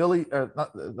 The Philly or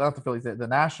not the Phillies, the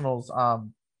Nationals,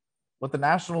 what the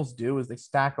Nationals do is they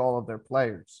stack all of their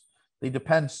players. They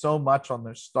depend so much on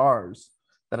their stars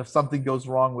that if something goes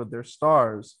wrong with their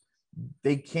stars,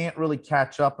 they can't really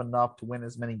catch up enough to win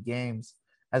as many games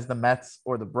as the Mets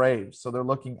or the Braves. So they're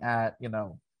looking at,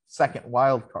 second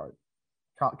wild card,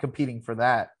 competing for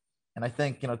that. And I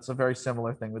think, it's a very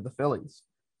similar thing with the Phillies.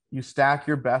 You stack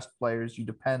your best players, you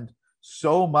depend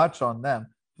so much on them.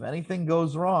 If anything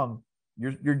goes wrong,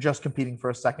 you're just competing for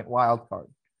a second wild card.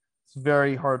 It's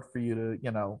very hard for you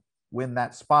to, win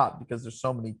that spot because there's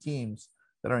so many teams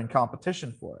that are in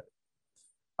competition for it.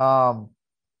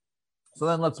 So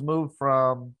then let's move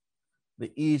from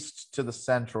the East to the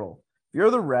Central. If you're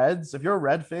the Reds, if you're a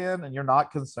Red fan and you're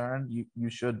not concerned, you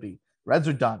should be. Reds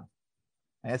are done.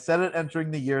 And I said it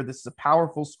entering the year. This is a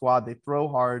powerful squad. They throw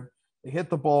hard. They hit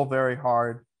the ball very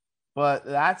hard. But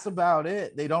that's about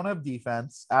it. They don't have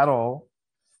defense at all.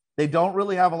 They don't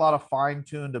really have a lot of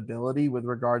fine-tuned ability with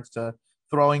regards to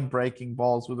throwing breaking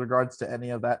balls, with regards to any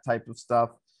of that type of stuff.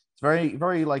 It's very,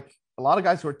 very like a lot of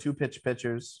guys who are two-pitch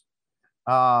pitchers.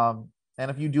 And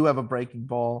if you do have a breaking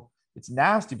ball, it's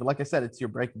nasty. But like I said, it's your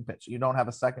breaking pitch. You don't have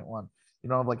a second one. You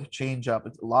don't have like a changeup.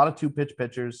 It's a lot of two-pitch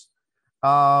pitchers.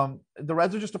 The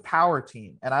Reds are just a power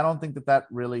team. And I don't think that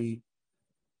really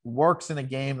works in a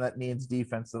game that needs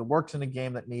defense. That it works in a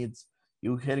game that needs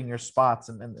you hitting your spots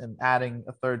and adding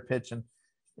a third pitch. And,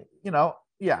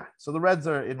 yeah. So the Reds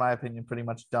are, in my opinion, pretty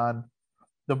much done.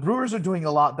 The Brewers are doing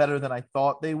a lot better than I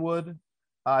thought they would.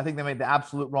 I think they made the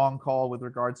absolute wrong call with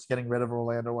regards to getting rid of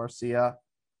Orlando Arcia.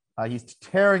 He's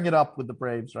tearing it up with the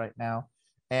Braves right now.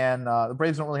 And the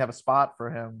Braves don't really have a spot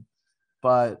for him.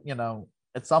 But,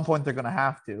 at some point they're going to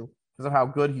have to because of how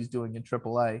good he's doing in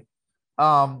AAA.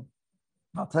 I'll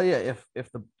tell you,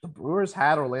 if the Brewers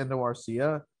had Orlando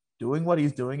Arcia doing what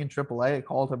he's doing in AAA, I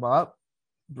called him up,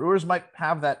 Brewers might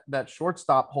have that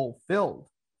shortstop hole filled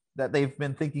that they've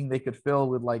been thinking they could fill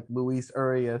with like Luis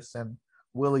Urias and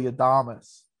Willy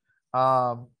Adames.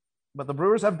 But the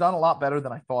Brewers have done a lot better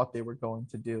than I thought they were going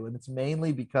to do. And it's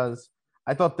mainly because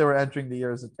I thought they were entering the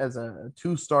year as a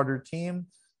two-starter team.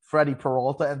 Freddie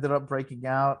Peralta ended up breaking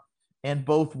out, and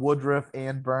both Woodruff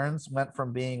and Burns went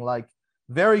from being like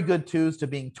very good twos to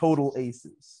being total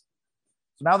aces.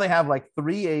 So now they have like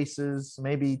three aces,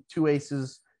 maybe two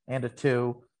aces and a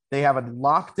two. They have a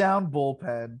lockdown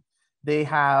bullpen. They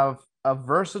have a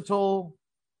versatile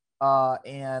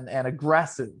and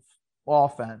aggressive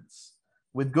offense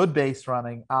with good base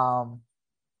running. I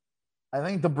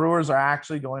think the Brewers are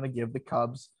actually going to give the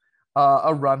Cubs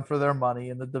a run for their money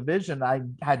in the division.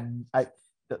 The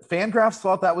Fangraphs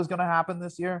thought that was going to happen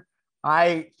this year.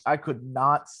 I could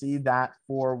not see that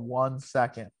for 1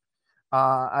 second.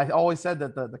 I always said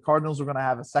that the Cardinals were going to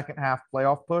have a second half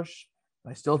playoff push.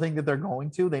 I still think that they're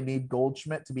going to. They need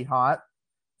Goldschmidt to be hot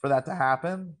for that to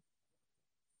happen.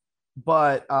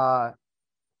 But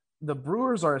the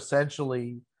Brewers are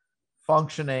essentially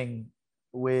functioning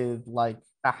with like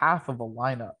a half of a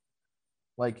lineup.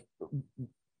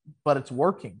 But it's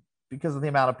working because of the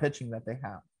amount of pitching that they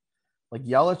have. Like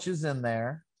Yelich is in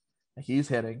there. He's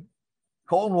hitting.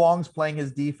 Colton Wong's playing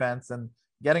his defense and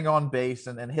getting on base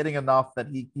and hitting enough that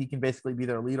he can basically be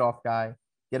their leadoff guy,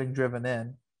 getting driven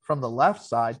in. From the left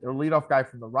side, their leadoff guy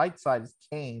from the right side is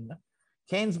Kane.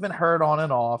 Kane's been hurt on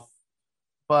and off,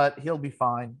 but he'll be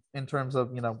fine in terms of,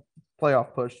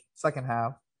 playoff push, second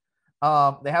half.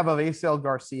 They have Avisail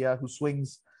Garcia, who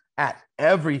swings at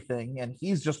everything, and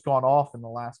he's just gone off in the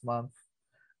last month.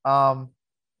 And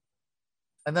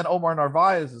then Omar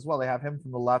Narvaez as well. They have him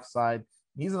from the left side.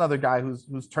 He's another guy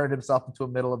who's turned himself into a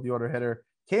middle of the order hitter.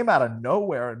 Came out of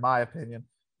nowhere, in my opinion,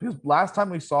 because last time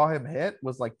we saw him hit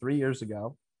was like 3 years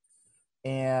ago.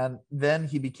 And then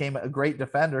he became a great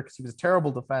defender because he was a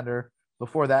terrible defender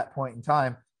before that point in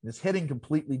time. His hitting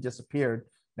completely disappeared.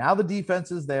 Now the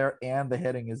defense is there and the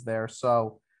hitting is there.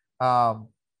 So,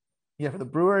 for the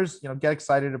Brewers, get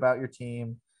excited about your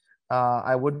team.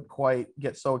 I wouldn't quite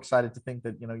get so excited to think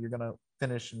that, you're going to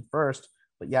finish in first,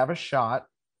 but you have a shot.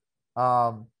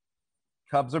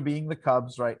 Cubs are being the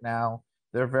Cubs right now.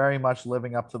 They're very much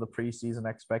living up to the preseason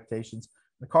expectations.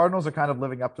 The Cardinals are kind of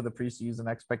living up to the preseason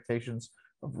expectations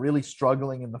of really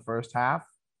struggling in the first half.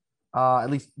 At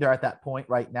least they're at that point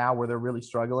right now where they're really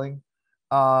struggling.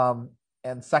 And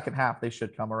second half, they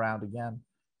should come around again.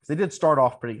 Because they did start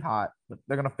off pretty hot, but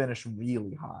they're going to finish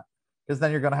really hot. Because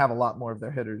then you're going to have a lot more of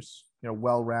their hitters,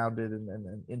 well-rounded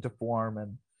and into form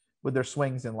and with their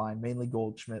swings in line, mainly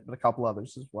Goldschmidt, but a couple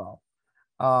others as well.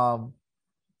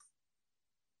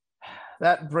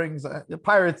 That brings the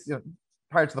Pirates,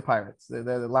 Pirates of the Pirates. They're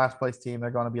the last place team. They're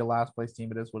going to be a last place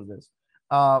team. It is what it is.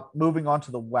 Moving on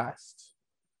to the West.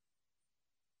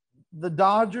 The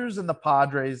Dodgers and the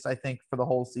Padres, I think, for the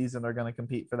whole season are going to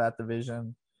compete for that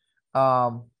division.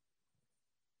 I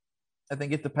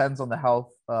think it depends on the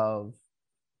health of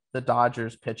the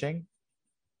Dodgers pitching.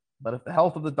 But if the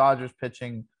health of the Dodgers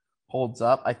pitching holds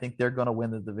up, I think they're going to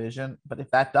win the division. But if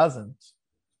that doesn't,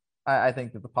 I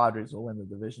think that the Padres will win the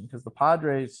division because the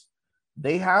Padres,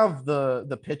 they have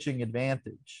the pitching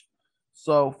advantage.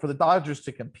 So for the Dodgers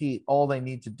to compete, all they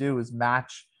need to do is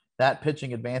match that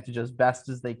pitching advantage as best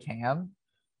as they can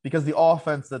because the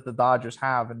offense that the Dodgers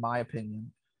have, in my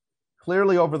opinion,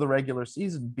 clearly over the regular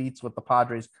season beats what the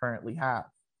Padres currently have.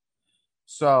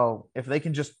 So if they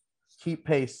can just keep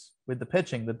pace with the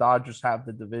pitching, the Dodgers have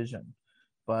the division.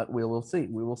 But we will see.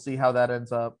 We will see how that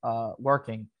ends up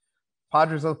working.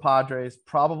 Padres are the Padres,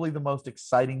 probably the most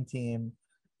exciting team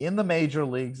in the major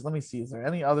leagues. Let me see. Is there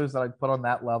any others that I'd put on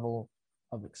that level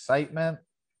of excitement?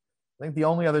 I think the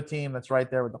only other team that's right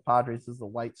there with the Padres is the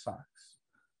White Sox.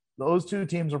 Those two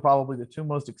teams are probably the two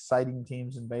most exciting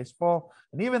teams in baseball.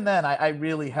 And even then, I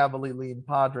really heavily lean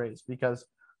Padres because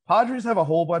Padres have a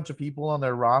whole bunch of people on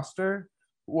their roster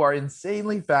who are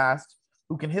insanely fast,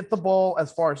 who can hit the ball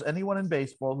as far as anyone in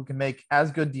baseball, who can make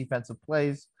as good defensive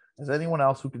plays as anyone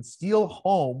else, who can steal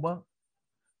home.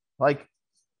 Like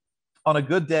on a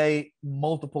good day,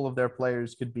 multiple of their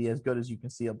players could be as good as you can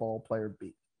see a ball player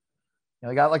be.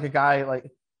 They got like a guy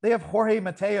like they have Jorge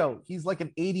Mateo. He's like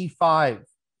an 85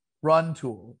 run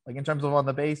tool, like in terms of on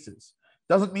the bases.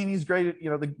 Doesn't mean he's great,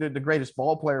 the greatest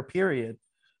ball player, period.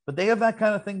 But they have that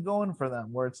kind of thing going for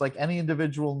them where it's like any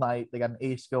individual night, they got an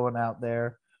ace going out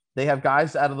there. They have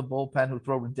guys out of the bullpen who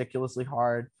throw ridiculously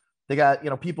hard. They got,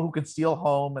 people who can steal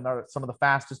home and are some of the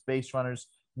fastest base runners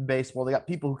in baseball. They got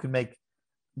people who can make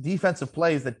defensive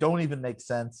plays that don't even make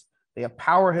sense. They have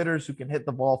power hitters who can hit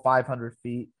the ball 500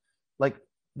 feet. Like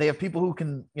they have people who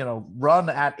can, run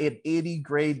at an 80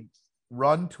 grade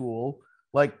run tool.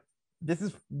 Like this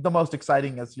is the most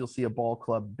exciting as you'll see a ball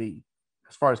club be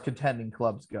as far as contending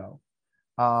clubs go.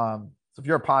 So if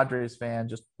you're a Padres fan,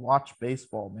 just watch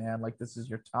baseball, man. Like this is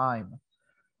your time.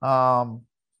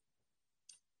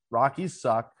 Rockies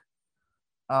suck.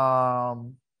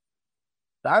 Diamondbacks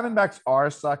are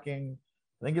sucking.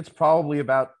 I think it's probably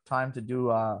about time to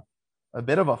do a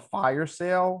bit of a fire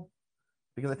sale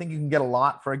because I think you can get a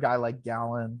lot for a guy like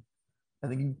Gallen. I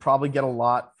think you can probably get a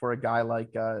lot for a guy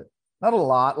like not a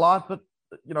lot, but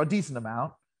a decent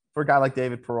amount for a guy like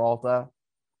David Peralta.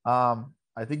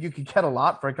 I think you could get a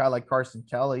lot for a guy like Carson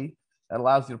Kelly. That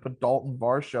allows you to put Dalton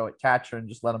Varsho at catcher and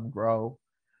just let him grow.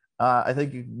 I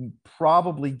think you can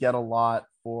probably get a lot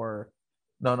for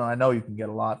I know you can get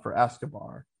a lot for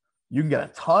Escobar. You can get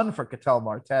a ton for Ketel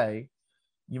Marte.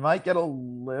 You might get a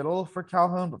little for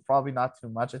Calhoun, but probably not too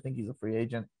much. I think he's a free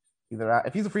agent.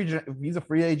 If he's a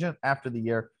free agent after the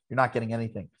year, you're not getting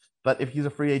anything. But if he's a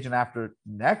free agent after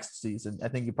next season, I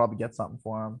think you probably get something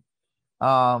for him.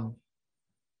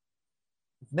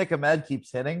 If Nick Ahmed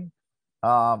keeps hitting,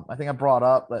 I think I brought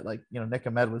up that Nick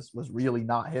Ahmed was really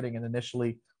not hitting and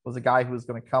initially was a guy who was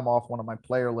going to come off one of my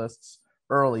player lists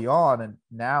early on, and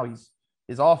now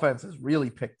his offense has really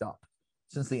picked up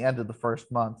since the end of the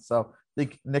first month. So I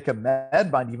think Nick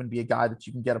Ahmed might even be a guy that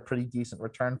you can get a pretty decent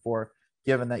return for,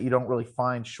 given that you don't really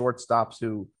find shortstops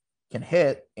who can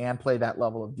hit and play that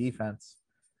level of defense.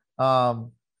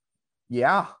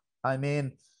 Yeah, I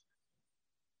mean,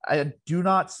 I do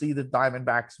not see the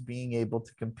Diamondbacks being able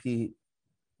to compete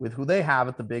with who they have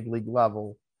at the big league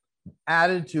level,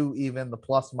 added to even the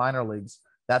plus minor leagues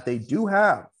that they do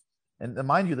have. And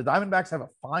mind you, the Diamondbacks have a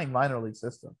fine minor league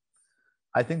system.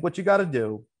 I think what you got to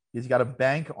do is you got to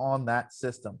bank on that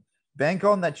system. Bank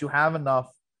on that you have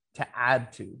enough to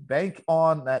add to. Bank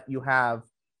on that you have,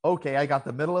 okay, I got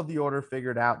the middle of the order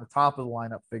figured out, the top of the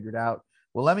lineup figured out.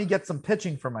 Well, let me get some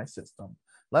pitching for my system.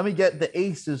 Let me get the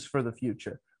aces for the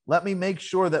future. Let me make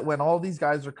sure that when all these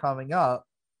guys are coming up,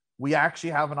 we actually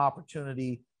have an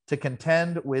opportunity to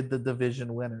contend with the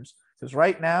division winners. Because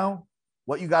right now,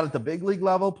 what you got at the big league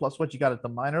level plus what you got at the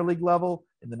minor league level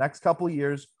in the next couple of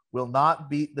years will not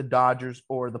beat the Dodgers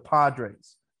or the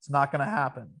Padres. It's not going to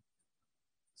happen.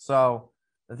 So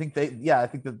I think I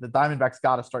think that the Diamondbacks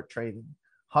got to start trading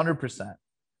 100%.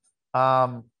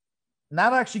 And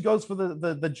that actually goes for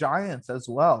the Giants as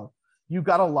well. You've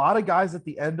got a lot of guys at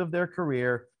the end of their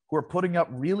career who are putting up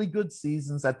really good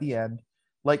seasons at the end.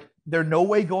 Like, they're no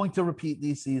way going to repeat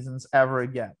these seasons ever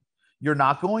again. You're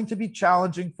not going to be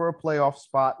challenging for a playoff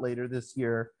spot later this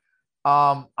year.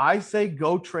 I say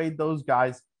go trade those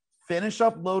guys, finish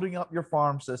up loading up your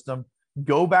farm system,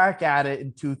 go back at it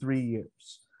in 2-3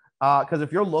 years. Because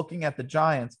if you're looking at the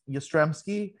Giants,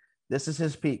 Yastrzemski, this is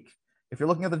his peak. If you're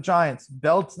looking at the Giants,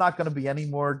 Belt's not going to be any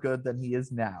more good than he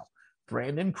is now.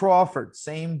 Brandon Crawford,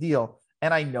 same deal.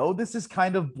 And I know this is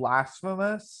kind of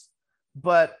blasphemous,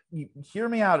 but hear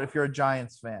me out if you're a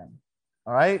Giants fan.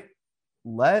 All right?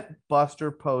 Let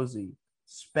Buster Posey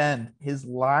spend his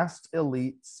last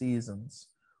elite seasons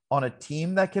on a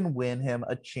team that can win him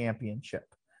a championship.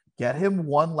 Get him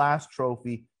one last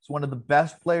trophy. He's one of the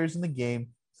best players in the game.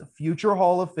 He's a future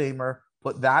Hall of Famer.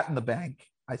 Put that in the bank.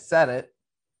 I said it.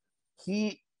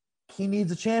 He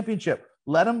needs a championship.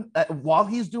 Let him, while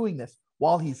he's doing this,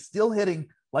 while he's still hitting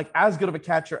like as good of a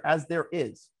catcher as there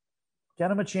is,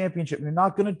 get him a championship. You're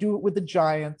not going to do it with the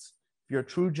Giants. If you're a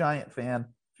true Giant fan,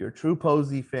 if you're a true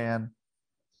Posey fan,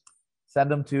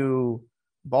 send him to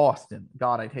Boston.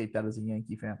 God, I'd hate that as a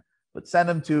Yankee fan. But send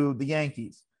him to the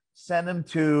Yankees. Send him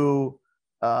to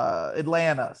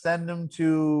Atlanta. Send him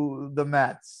to the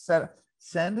Mets.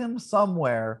 Send him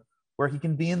somewhere where he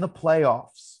can be in the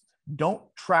playoffs. Don't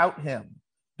trout him.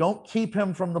 Don't keep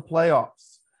him from the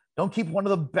playoffs. Don't keep one of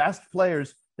the best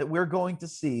players that we're going to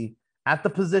see at the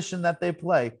position that they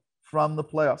play from the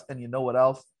playoffs. And you know what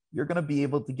else? You're going to be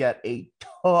able to get a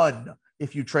ton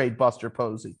if you trade Buster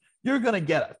Posey. You're going to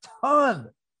get a ton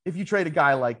if you trade a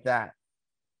guy like that.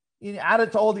 You add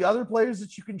it to all the other players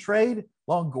that you can trade.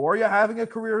 Longoria having a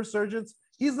career resurgence.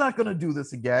 He's not going to do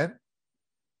this again.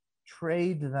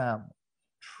 Trade them.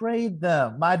 Trade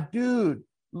them. My dude,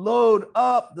 load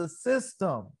up the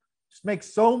system. Just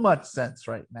makes so much sense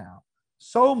right now.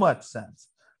 So much sense.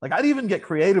 Like, I'd even get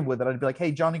creative with it. I'd be like,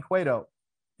 hey, Johnny Cueto,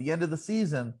 the end of the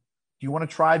season, do you want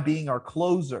to try being our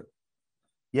closer?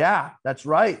 Yeah, that's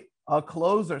right. A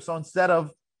closer. So instead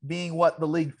of being what the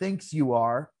league thinks you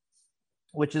are,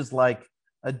 which is like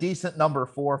a decent number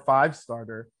 4 or 5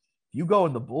 starter, you go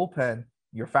in the bullpen,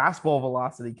 your fastball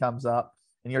velocity comes up,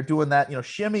 and you're doing that,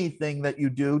 shimmy thing that you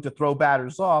do to throw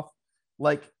batters off,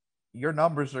 like, your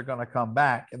numbers are going to come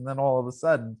back. And then all of a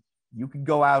sudden, you can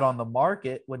go out on the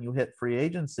market when you hit free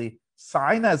agency,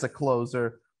 sign as a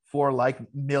closer for like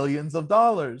millions of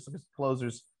dollars, because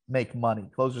closers make money.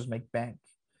 Closers make bank.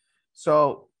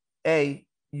 So,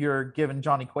 you're giving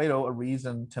Johnny Cueto a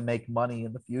reason to make money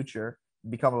in the future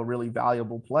and become a really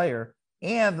valuable player.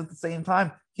 And at the same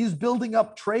time, he's building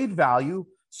up trade value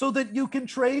so that you can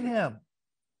trade him.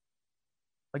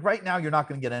 Like, right now, you're not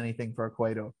going to get anything for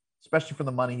Cueto, especially for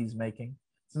the money he's making.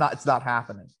 It's not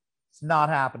happening. It's not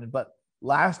happening. But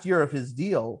last year of his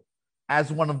deal,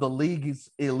 as one of the league's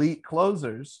elite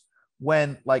closers,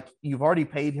 when like you've already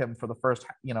paid him for the first,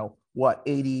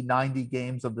 80, 90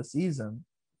 games of the season,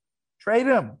 trade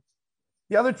him.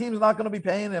 The other team's not going to be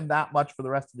paying him that much for the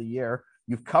rest of the year.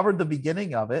 You've covered the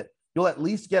beginning of it. You'll at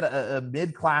least get a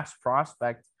mid-class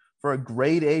prospect for a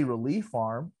grade A relief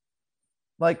arm.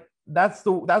 Like, that's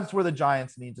where the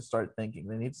Giants need to start thinking.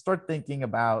 They need to start thinking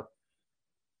about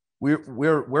we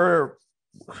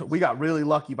got really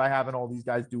lucky by having all these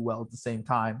guys do well at the same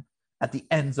time at the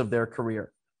ends of their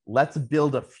career. Let's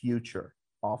build a future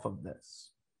off of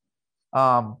this.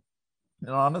 And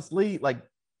honestly, like,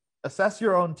 assess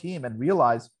your own team and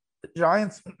realize the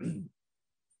Giants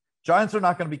are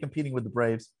not going to be competing with the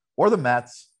Braves or the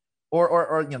Mets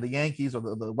or the Yankees or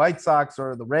the White Sox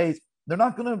or the Rays. They're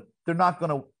not going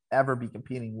to ever be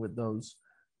competing with those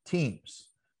teams.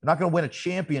 They're not going to win a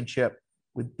championship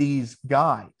with these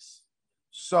guys.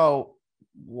 So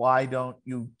why don't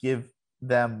you give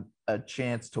them a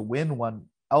chance to win one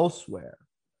elsewhere?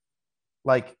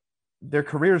 Like, their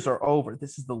careers are over.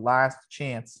 This is the last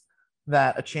chance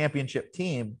that a championship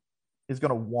team is going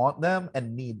to want them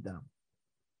and need them.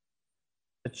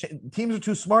 Teams are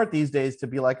too smart these days to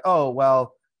be like, oh,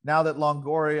 well, now that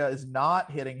Longoria is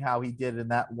not hitting how he did in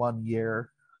that one year,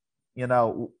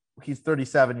 he's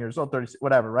 37 years old, 30,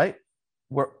 whatever, right?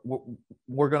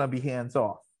 We're going to be hands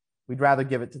off. We'd rather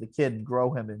give it to the kid and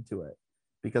grow him into it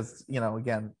because,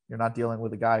 again, you're not dealing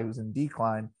with a guy who's in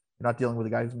decline. You're not dealing with a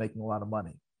guy who's making a lot of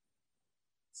money.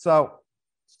 So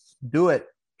do it.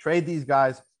 Trade these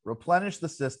guys, replenish the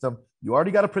system. You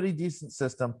already got a pretty decent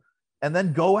system, and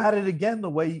then go at it again the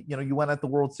way you went at the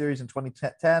World Series in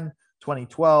 2010,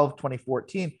 2012,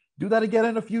 2014. Do that again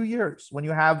in a few years when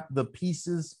you have the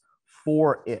pieces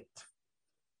for it.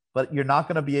 But you're not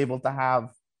going to be able to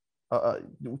have to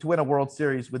win a World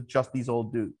Series with just these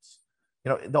old dudes.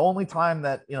 The only time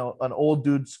that an old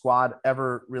dude squad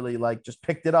ever really like just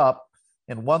picked it up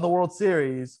and won the World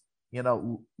Series,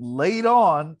 laid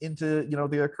on into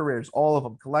their careers, all of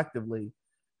them collectively,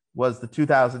 was the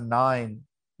 2009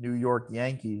 New York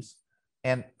Yankees.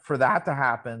 And for that to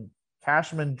happen,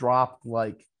 Cashman dropped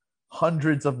like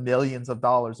hundreds of millions of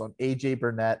dollars on AJ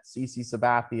Burnett, CC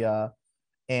Sabathia,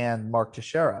 and Mark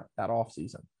Teixeira that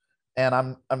offseason. And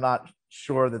I'm not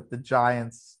sure that the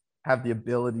Giants have the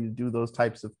ability to do those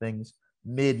types of things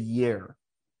mid-year.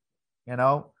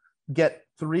 Get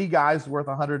 3 guys worth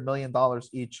 $100 million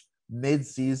each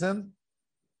mid-season.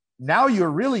 Now you're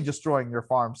really destroying your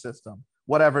farm system,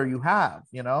 whatever you have.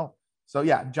 So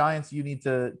yeah, Giants, you need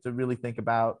to really think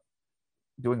about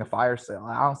doing a fire sale.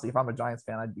 Honestly, if I'm a Giants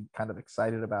fan, I'd be kind of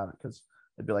excited about it because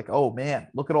I'd be like, oh man,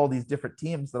 look at all these different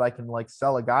teams that I can like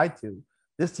sell a guy to.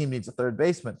 This team needs a third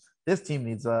baseman. This team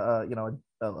needs a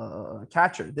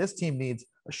catcher. This team needs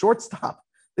a shortstop.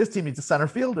 This team needs a center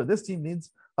fielder. This team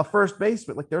needs a first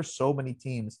baseman. Like there's so many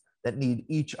teams that need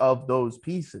each of those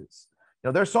pieces.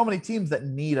 There's so many teams that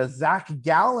need a Zach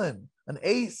Gallen, an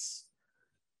ace.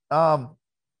 Gallen.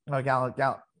 That's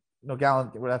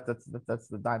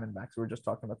the Diamondbacks. We were just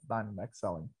talking about the Diamondbacks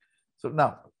selling. So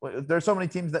no, there's so many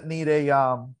teams that need a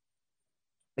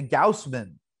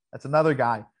Gausman. That's another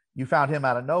guy. You found him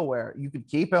out of nowhere. You could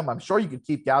keep him. I'm sure you could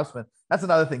keep Gausman. That's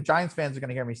another thing. Giants fans are going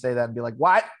to hear me say that and be like,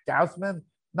 what? Gausman?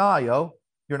 Nah, yo.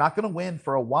 You're not going to win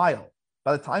for a while.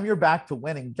 By the time you're back to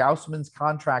winning, Gausman's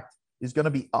contract is going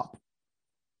to be up.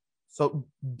 So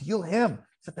deal him.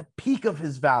 He's at the peak of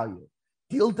his value.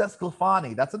 Deal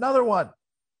DeSclafani. That's another one.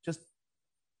 Just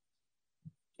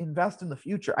invest in the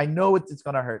future. I know it's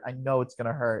going to hurt. I know it's going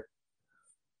to hurt.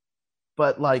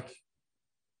 But like,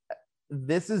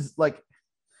 this is like,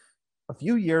 a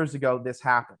few years ago, this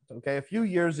happened. Okay. A few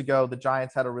years ago, the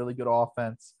Giants had a really good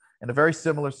offense and a very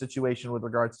similar situation with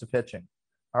regards to pitching.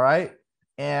 All right.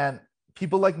 And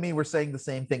people like me were saying the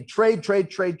same thing. Trade,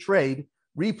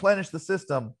 replenish the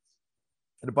system.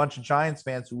 And a bunch of Giants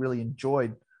fans who really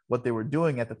enjoyed what they were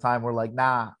doing at the time were like,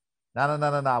 nah.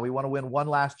 We want to win one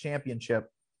last championship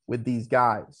with these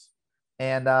guys.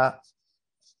 And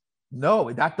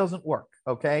no, that doesn't work.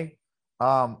 Okay.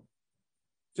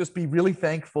 Just be really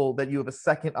thankful that you have a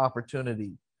second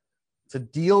opportunity to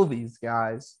deal these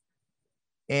guys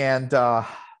and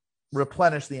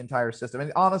replenish the entire system.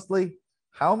 And honestly,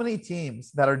 how many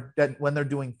teams that when they're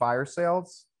doing fire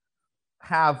sales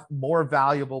have more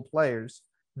valuable players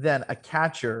than a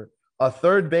catcher, a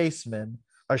third baseman,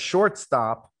 a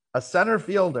shortstop, a center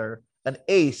fielder, an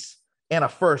ace, and a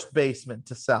first baseman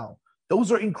to sell?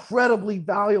 Those are incredibly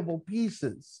valuable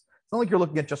pieces. It's not like you're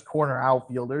looking at just corner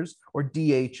outfielders or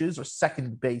DHs or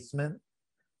second basemen.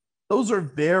 Those are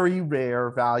very rare,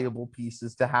 valuable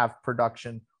pieces to have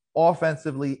production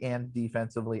offensively and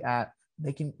defensively at.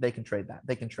 They can trade that.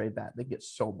 They can trade that. They get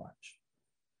so much.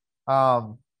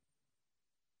 I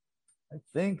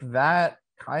think that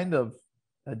kind of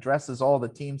addresses all the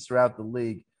teams throughout the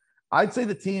league. I'd say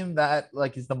the team that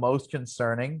like is the most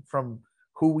concerning from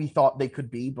who we thought they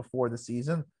could be before the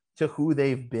season to who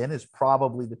they've been is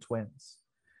probably the Twins.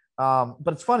 But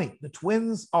it's funny. The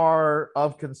Twins are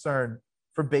of concern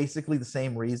for basically the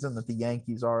same reason that the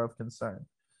Yankees are of concern.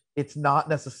 It's not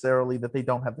necessarily that they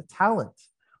don't have the talent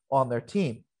on their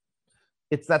team.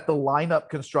 It's that the lineup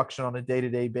construction on a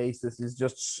day-to-day basis is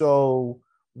just so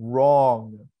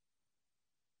wrong.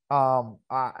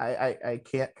 I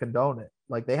can't condone it.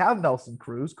 Like they have Nelson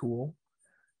Cruz, cool.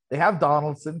 They have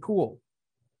Donaldson, cool.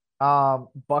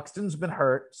 Buxton's been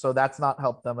hurt, so that's not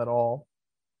helped them at all.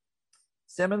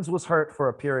 Simmons was hurt for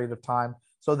a period of time,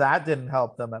 so that didn't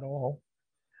help them at all.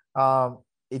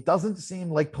 It doesn't seem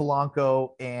like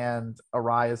Polanco and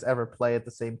Arias ever play at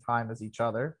the same time as each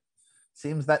other.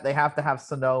 Seems that they have to have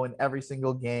Sano in every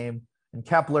single game and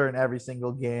Kepler in every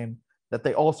single game, that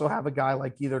they also have a guy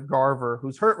like either Garver,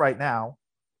 who's hurt right now.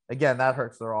 Again, that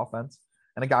hurts their offense.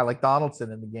 And a guy like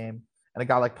Donaldson in the game and a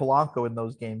guy like Polanco in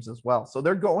those games as well. So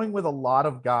they're going with a lot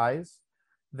of guys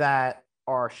that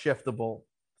are shiftable,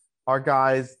 are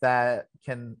guys that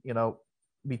can,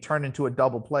 be turned into a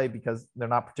double play because they're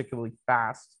not particularly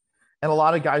fast. And a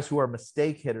lot of guys who are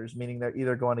mistake hitters, meaning they're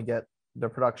either going to get their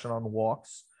production on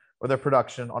walks or their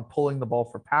production on pulling the ball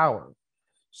for power.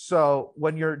 So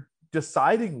when you're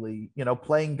decidingly,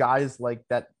 playing guys like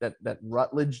that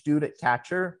Rutledge dude at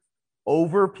catcher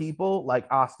over people like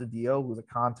Astadio, who's a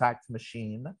contact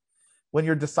machine, when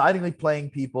you're decidingly playing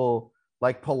people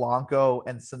like Polanco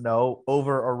and Sano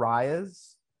over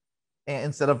Arias, and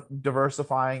instead of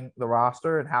diversifying the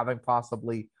roster and having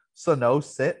possibly Sano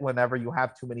sit whenever you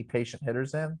have too many patient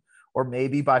hitters in, or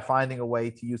maybe by finding a way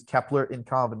to use Kepler in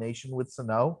combination with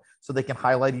Sano so they can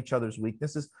highlight each other's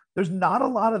weaknesses. There's not a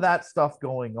lot of that stuff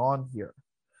going on here.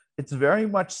 It's very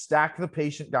much stack the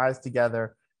patient guys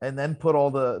together and then put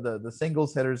all the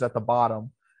singles hitters at the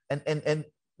bottom. And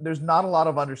there's not a lot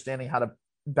of understanding how to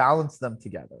balance them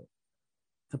together,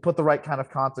 to put the right kind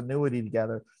of continuity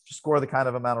together, to score the kind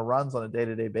of amount of runs on a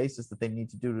day-to-day basis that they need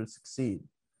to do to succeed.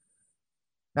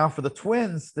 Now, for the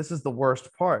Twins, this is the worst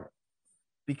part,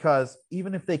 because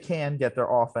even if they can get their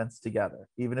offense together,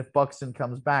 even if Buxton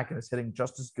comes back and is hitting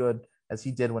just as good as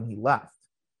he did when he left.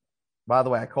 By the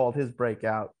way, I called his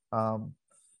breakout. I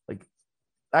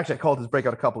called his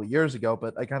breakout a couple of years ago,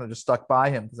 but I kind of just stuck by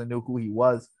him because I knew who he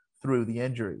was through the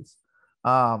injuries.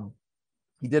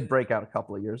 He did break out a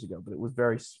couple of years ago, but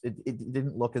it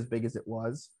didn't look as big as it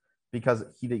was because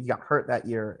he got hurt that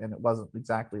year, and it wasn't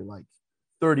exactly like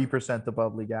 30%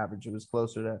 above league average. It was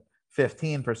closer to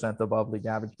 15% above league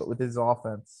average. But with his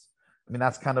offense, I mean,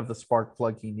 that's kind of the spark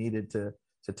plug he needed to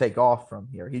take off from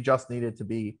here. He just needed to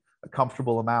be a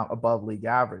comfortable amount above league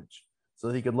average so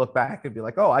that he could look back and be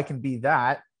like, oh, I can be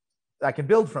that. I can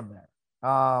build from there.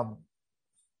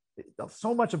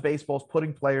 So much of baseball is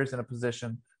putting players in a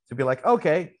position to be like,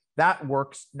 okay, that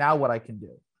works. Now what I can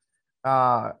do,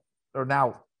 or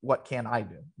now what can I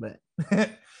do?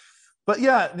 But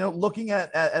yeah, looking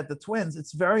at the Twins,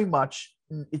 it's very much,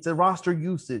 it's a roster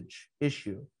usage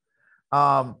issue.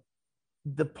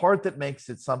 The part that makes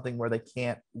it something where they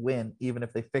can't win, even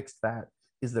if they fix that,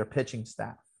 is their pitching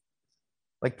staff.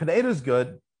 Like Pineda's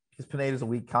good because Pineda's a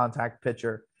weak contact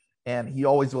pitcher and he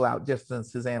always will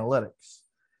outdistance his analytics.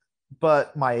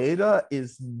 But Maeda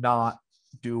is not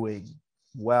doing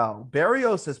well.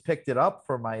 Berrios has picked it up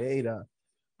for Maeda,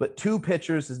 but 2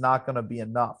 pitchers is not going to be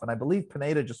enough. And I believe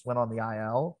Pineda just went on the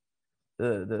IL,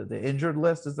 the injured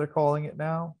list, as they're calling it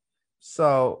now.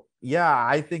 So, yeah,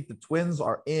 I think the Twins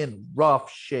are in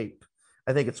rough shape.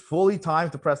 I think it's fully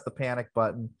time to press the panic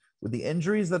button with the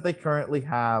injuries that they currently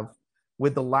have,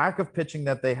 with the lack of pitching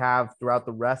that they have throughout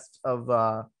the rest of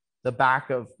the back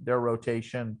of their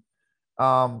rotation.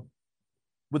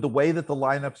 With the way that the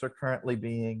lineups are currently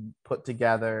being put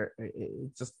together,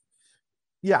 it's just,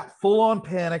 yeah, full on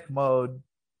panic mode.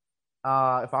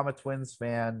 If I'm a Twins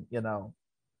fan,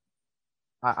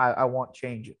 I want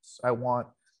changes. I want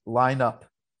lineup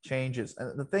changes.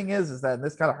 And the thing is that, and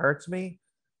this kind of hurts me,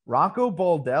 Rocco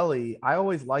Baldelli, I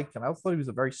always liked him. I always thought he was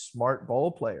a very smart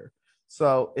ball player.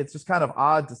 So it's just kind of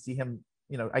odd to see him,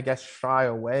 I guess, shy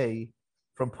away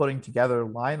from putting together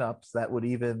lineups that would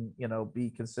even, be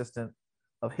consistent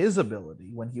of his ability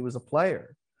when he was a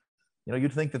player.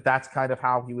 You'd think that that's kind of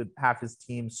how he would have his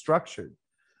team structured.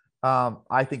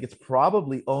 I think it's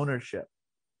probably ownership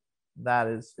that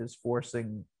is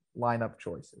forcing lineup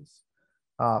choices,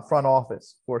 front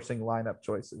office forcing lineup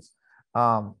choices.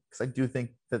 Because I do think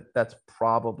that that's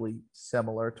probably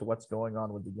similar to what's going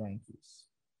on with the Yankees.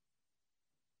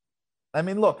 I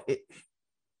mean, look,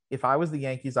 if I was the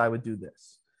Yankees, I would do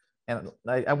this. And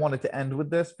I wanted to end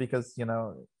with this because,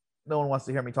 no one wants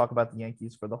to hear me talk about the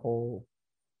Yankees for the whole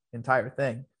entire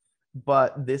thing.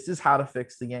 But this is how to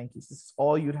fix the Yankees. This is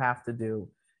all you'd have to do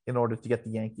in order to get the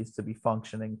Yankees to be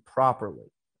functioning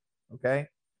properly. Okay?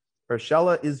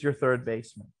 Urshela is your third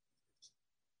baseman.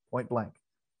 Point blank.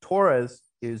 Torres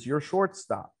is your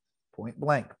shortstop. Point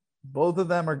blank. Both of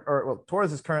them well,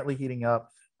 Torres is currently heating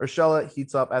up. Urshela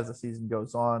heats up as the season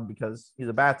goes on because he's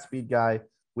a bat speed guy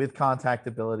with contact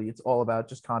ability. It's all about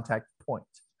just contact point.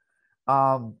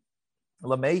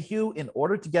 LeMahieu, in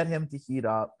order to get him to heat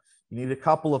up, you need a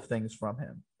couple of things from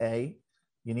him. A,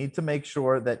 you need to make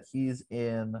sure that he's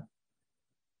in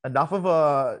enough of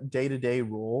a day-to-day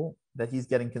role that he's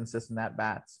getting consistent at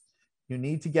bats. You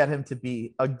need to get him to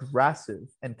be aggressive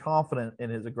and confident in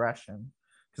his aggression,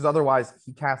 because otherwise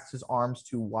he casts his arms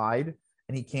too wide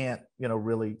and he can't,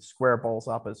 really square balls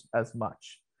up as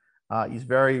much. He's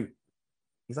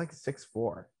like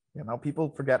 6'4".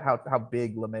 People forget how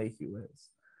big LeMahieu is.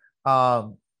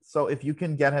 So if you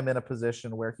can get him in a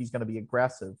position where he's going to be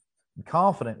aggressive and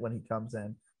confident when he comes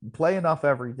in and play enough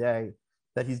every day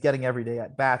that he's getting every day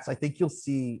at bats, I think you'll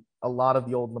see a lot of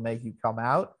the old LeMahieu come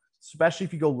out, especially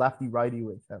if you go lefty-righty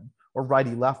with him or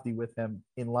righty-lefty with him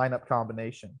in lineup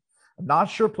combination. I'm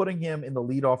not sure putting him in the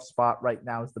leadoff spot right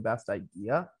now is the best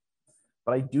idea, but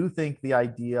But I do think the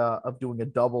idea of doing a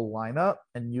double lineup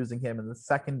and using him in the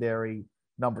secondary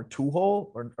number 2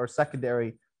 hole or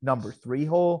secondary number 3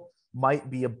 hole might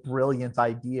be a brilliant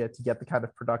idea to get the kind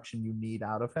of production you need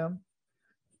out of him.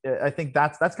 I think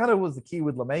that's kind of was the key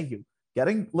with LeMahieu,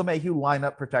 getting LeMahieu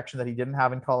lineup protection that he didn't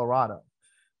have in Colorado,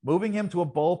 moving him to a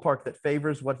ballpark that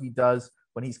favors what he does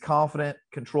when he's confident,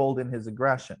 controlled in his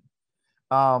aggression.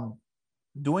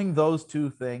 Doing those two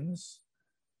things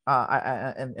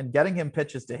and getting him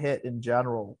pitches to hit in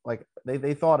general, like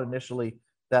they thought initially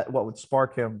that what would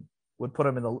spark him would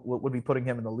be putting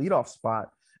him in the leadoff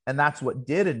spot, and that's what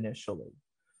did initially.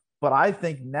 But I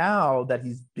think now that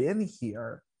he's been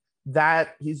here,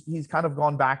 that he's kind of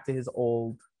gone back to his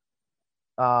old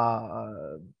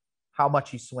how much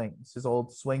he swings, his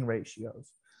old swing ratios.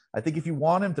 I think if you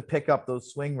want him to pick up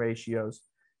those swing ratios,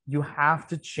 you have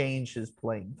to change his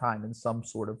playing time in some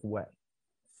sort of way.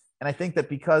 And I think that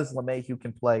because LeMahieu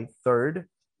can play third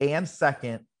and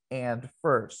second and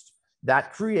first,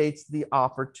 that creates the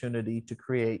opportunity to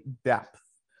create depth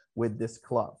with this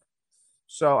club.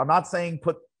 So I'm not saying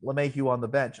put LeMahieu on the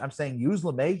bench. I'm saying use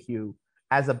LeMahieu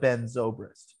as a Ben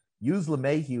Zobrist. Use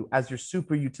LeMahieu as your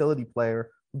super utility player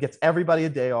who gets everybody a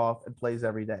day off and plays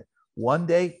every day. One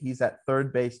day, he's at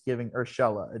third base giving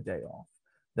Urshela a day off.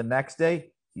 The next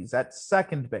day, he's at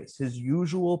second base, his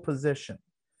usual position.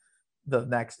 The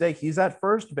next day, he's at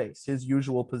first base, his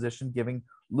usual position, giving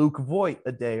Luke Voit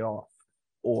a day off.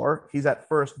 Or he's at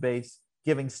first base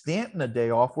giving Stanton a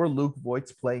day off where Luke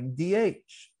Voit's playing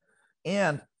DH.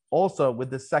 And also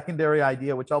with the secondary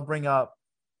idea, which I'll bring up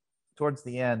towards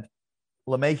the end,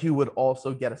 LeMahieu would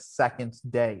also get a second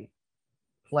day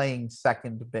playing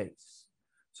second base.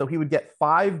 So he would get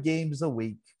 5 games a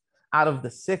week out of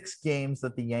the 6 games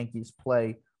that the Yankees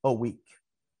play a week.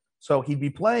 So he'd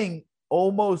be playing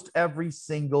almost every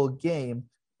single game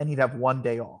and he'd have 1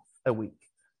 day off a week.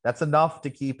 That's enough to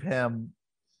keep him,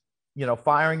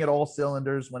 firing at all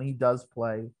cylinders when he does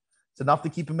play. It's enough to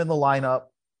keep him in the lineup,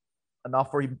 enough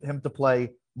for him to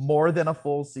play more than a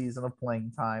full season of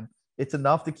playing time. It's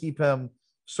enough to keep him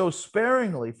so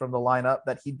sparingly from the lineup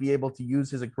that he'd be able to use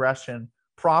his aggression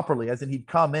properly, as in he'd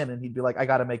come in and he'd be like, I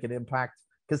got to make an impact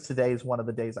because today is one of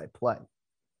the days I play.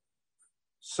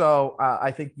 So I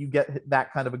think you get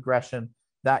that kind of aggression,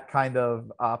 that kind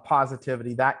of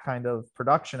positivity, that kind of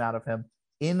production out of him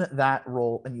in that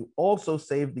role. And you also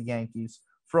save the Yankees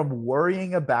from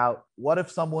worrying about what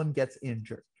if someone gets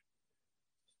injured.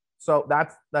 So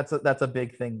that's a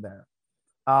big thing there.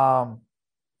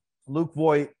 Luke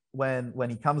Voit, when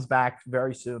he comes back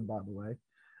very soon, by the way,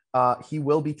 he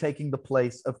will be taking the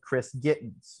place of Chris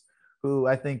Gittens, who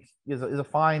I think is a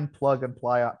fine plug and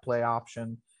play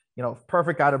option.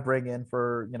 Perfect guy to bring in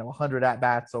for 100 at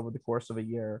bats over the course of a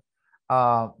year,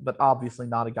 but obviously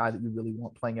not a guy that you really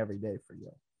want playing every day for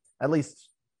you, at least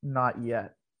not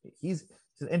yet. He's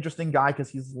an interesting guy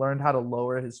because he's learned how to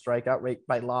lower his strikeout rate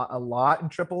by a lot in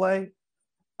AAA.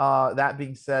 That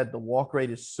being said, the walk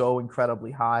rate is so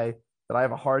incredibly high that I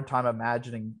have a hard time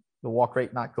imagining the walk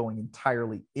rate not going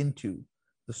entirely into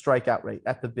the strikeout rate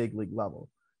at the big league level.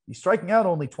 He's striking out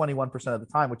only 21% of the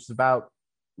time, which is about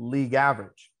league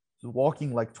average. He's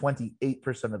walking like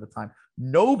 28% of the time.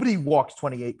 Nobody walks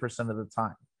 28% of the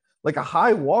time. Like a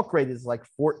high walk rate is like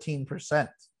 14%.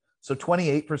 So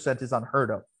 28% is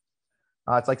unheard of.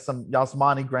 It's like some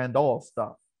Yasmani Grandal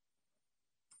stuff.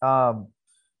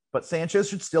 But Sanchez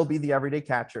should still be the everyday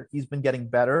catcher. He's been getting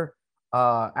better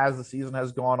as the season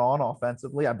has gone on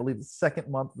offensively. I believe the second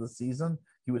month of the season,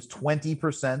 he was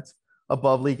 20%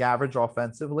 above league average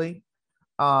offensively.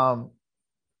 Now,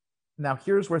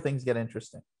 here's where things get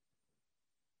interesting.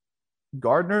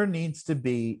 Gardner needs to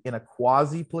be in a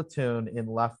quasi platoon in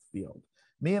left field,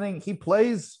 meaning he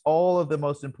plays all of the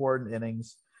most important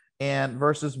innings and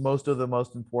versus most of the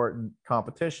most important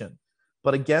competition.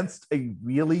 But against a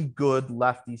really good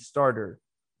lefty starter,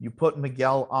 you put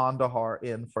Miguel Andujar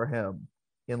in for him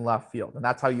in left field, and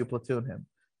that's how you platoon him.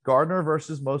 Gardner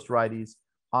versus most righties,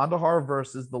 Andujar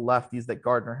versus the lefties that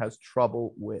Gardner has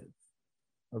trouble with.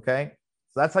 Okay?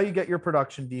 So that's how you get your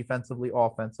production defensively,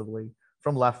 offensively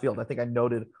from left field. I think I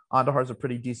noted Andujar is a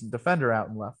pretty decent defender out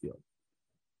in left field.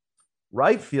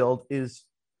 Right field is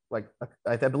like,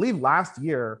 I believe last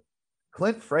year,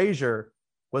 Clint Frazier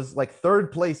was like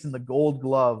third place in the Gold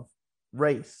Glove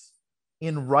race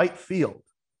in right field.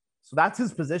 So that's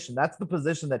his position. That's the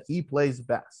position that he plays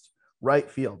best, right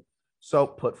field. So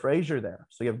put Frazier there.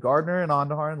 So you have Gardner and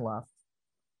Andujar in left.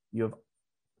 You have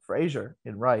Frazier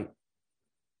in right.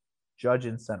 Judge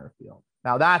in center field.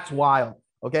 Now that's wild.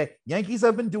 Okay. Yankees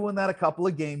have been doing that a couple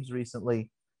of games recently.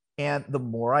 And the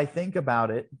more I think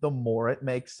about it, the more it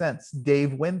makes sense.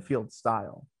 Dave Winfield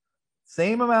style.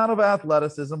 Same amount of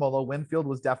athleticism, although Winfield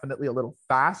was definitely a little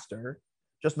faster.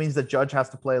 Just means that Judge has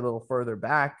to play a little further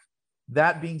back.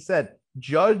 That being said,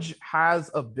 Judge has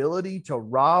ability to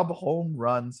rob home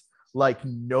runs like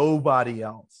nobody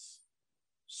else.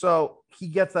 So he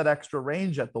gets that extra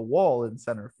range at the wall in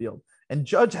center field. And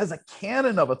Judge has a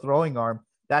cannon of a throwing arm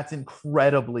that's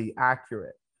incredibly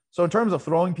accurate. So in terms of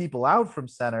throwing people out from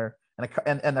center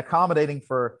and accommodating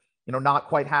for, not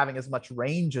quite having as much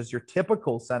range as your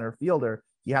typical center fielder,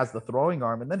 he has the throwing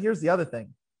arm. And then here's the other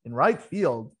thing. In right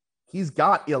field, he's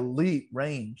got elite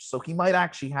range. So he might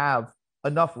actually have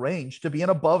enough range to be an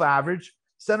above average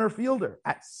center fielder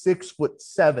at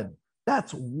 6'7".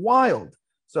 That's wild.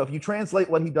 So if you translate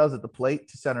what he does at the plate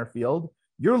to center field,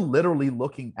 you're literally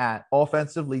looking at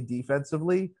offensively,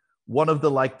 defensively, one of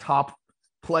the top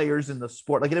players in the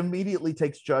sport. Like, it immediately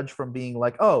takes Judge from being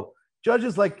like, oh, Judge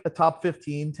is like a top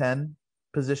 15, 10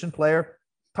 position player,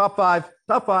 top five,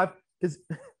 because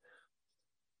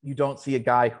you don't see a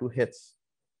guy who hits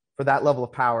for that level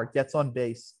of power, gets on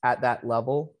base at that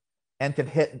level, and can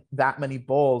hit that many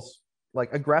balls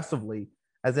like aggressively,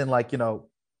 as in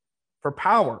for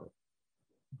power,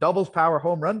 doubles power,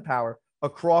 home run power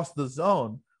across the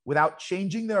zone without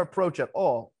changing their approach at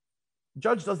all.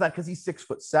 Judge does that because he's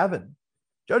 6'7".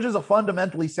 Judge is a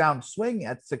fundamentally sound swing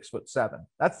at 6'7".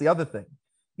 That's the other thing.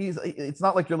 It's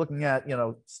not like you're looking at,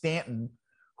 Stanton,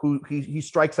 who he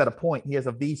strikes at a point. He has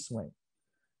a V swing.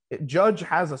 Judge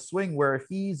has a swing where if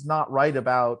he's not right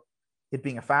about it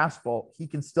being a fastball, he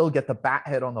can still get the bat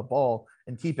head on the ball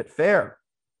and keep it fair.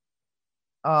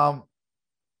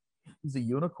 He's a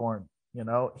unicorn.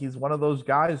 He's one of those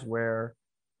guys where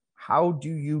how do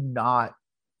you not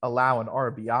allow an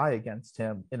RBI against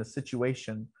him in a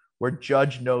situation where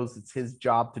Judge knows it's his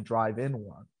job to drive in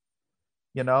one?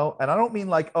 And I don't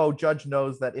mean Judge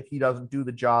knows that if he doesn't do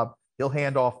the job, he'll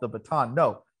hand off the baton.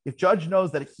 No, if Judge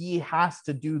knows that he has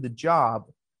to do the job,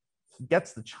 he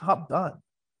gets the job done.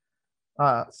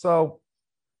 So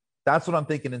that's what I'm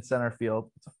thinking in center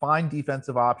field. It's a fine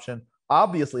defensive option,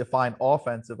 obviously a fine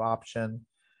offensive option.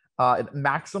 It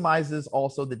maximizes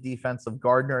also the defense of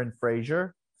Gardner and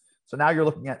Frazier. So now you're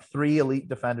looking at 3 elite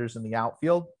defenders in the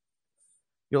outfield.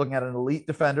 You're looking at an elite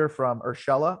defender from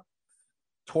Urshela.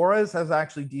 Torres has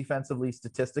actually defensively,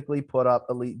 statistically put up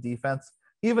elite defense,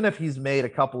 even if he's made a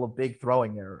couple of big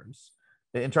throwing errors.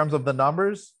 In terms of the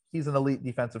numbers, he's an elite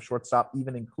defensive shortstop,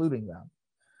 even including them.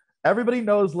 Everybody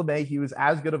knows LeMahieu is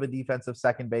as good of a defensive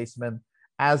second baseman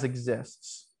as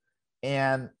exists.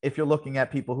 And if you're looking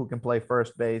at people who can play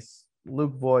first base,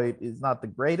 Luke Voit is not the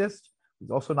greatest. He's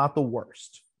also not the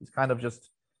worst. He's kind of just,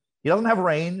 he doesn't have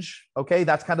range. Okay,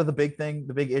 that's kind of the big thing,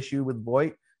 the big issue with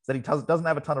Voit, is that he doesn't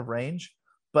have a ton of range.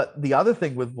 But the other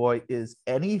thing with Voit is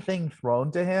anything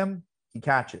thrown to him, he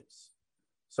catches.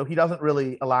 So he doesn't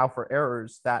really allow for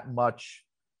errors that much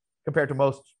compared to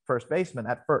most first basemen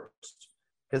at first,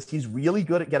 because he's really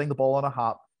good at getting the ball on a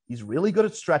hop. He's really good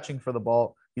at stretching for the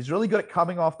ball. He's really good at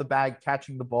coming off the bag,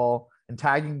 catching the ball, and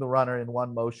tagging the runner in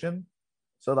one motion,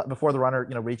 so that before the runner,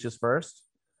 reaches first.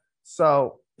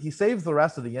 So he saves the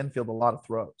rest of the infield a lot of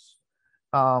throws.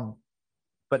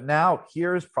 But now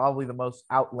here's probably the most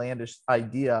outlandish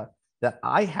idea that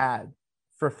I had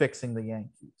for fixing the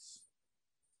Yankees.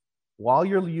 While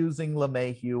you're using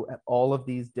LeMahieu at all of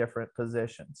these different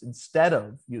positions, instead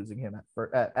of using him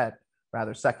at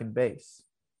second base,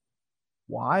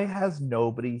 why has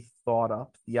nobody thought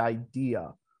up the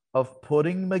idea of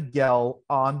putting Miguel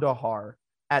Andujar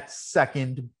at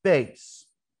second base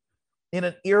in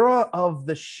an era of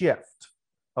the shift?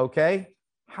 Okay,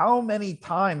 how many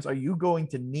times are you going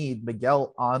to need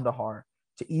Miguel Andujar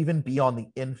to even be on the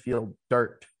infield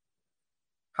dirt?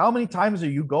 How many times are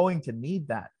you going to need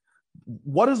that?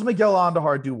 What does Miguel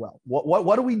Andujar do well?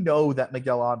 What do we know that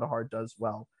Miguel Andujar does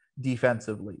well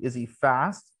defensively? Is he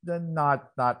fast? Then not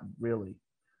really.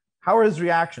 How are his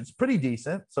reactions? Pretty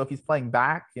decent. So if he's playing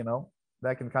back,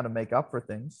 that can kind of make up for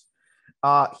things.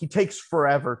 He takes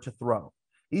forever to throw.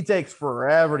 He takes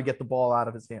forever to get the ball out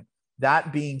of his hand.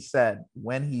 That being said,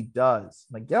 when he does,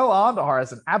 Miguel Andujar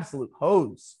is an absolute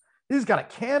hose. He's got a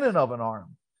cannon of an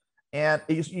arm. And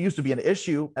it used to be an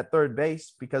issue at third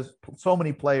base because so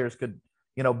many players could,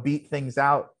 beat things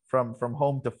out from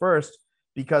home to first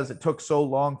because it took so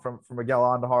long for Miguel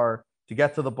Andujar to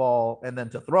get to the ball and then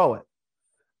to throw it.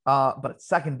 But at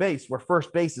second base, where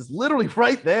first base is literally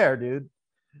right there, dude,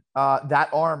 that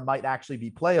arm might actually be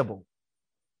playable.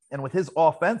 And with his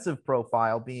offensive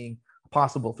profile being a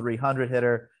possible 300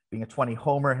 hitter, being a 20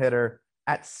 homer hitter,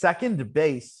 at second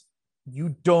base,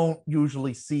 you don't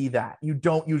usually see that. You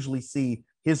don't usually see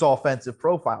his offensive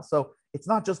profile. So it's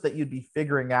not just that you'd be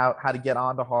figuring out how to get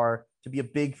Andahar to be a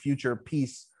big future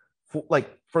piece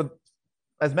for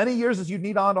as many years as you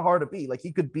need Andahar to be. Like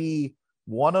he could be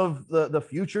one of the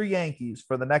future Yankees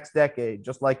for the next decade,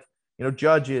 just like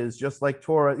Judge is, just like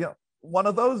Torres, one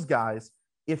of those guys.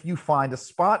 If you find a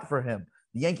spot for him,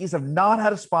 the Yankees have not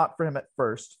had a spot for him at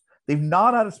first. They've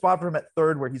not had a spot for him at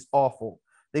third, where he's awful.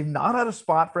 They've not had a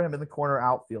spot for him in the corner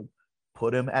outfield.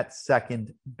 Put him at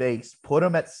second base. Put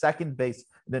him at second base.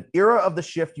 In an era of the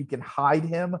shift, you can hide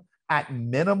him at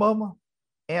minimum.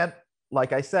 And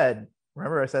like I said,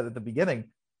 remember I said at the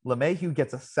beginning, LeMahieu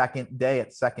gets a second day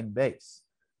at second base.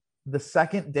 The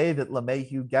second day that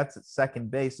LeMahieu gets at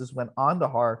second base is when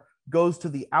Andahar goes to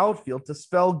the outfield to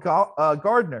spell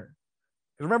Gardner.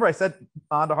 Because remember, I said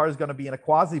Andahar is going to be in a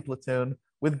quasi platoon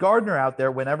with Gardner out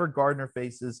there whenever Gardner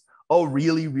faces a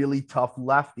really, really tough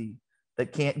lefty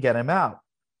that can't get him out.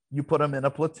 You put him in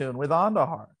a platoon with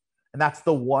Andahar. And that's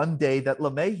the one day that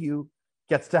LeMahieu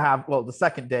gets to have, well, the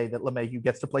second day that LeMahieu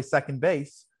gets to play second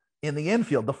base in the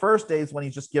infield. The first day is when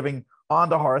he's just giving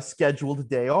Andahar a scheduled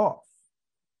day off.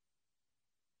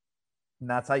 And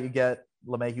that's how you get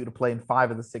LeMahieu to play in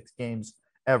 5 of the 6 games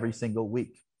every single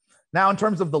week. Now, in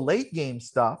terms of the late game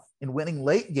stuff, in winning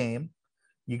late game,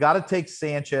 you got to take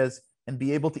Sanchez and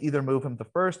be able to either move him to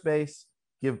first base,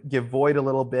 give Voit a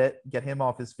little bit, get him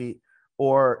off his feet,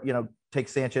 or, take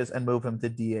Sanchez and move him to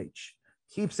DH.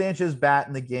 Keep Sanchez bat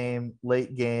in the game,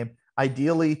 late game,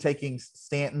 ideally taking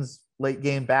Stanton's late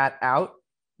game bat out,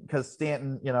 because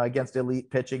Stanton, against elite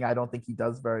pitching, I don't think he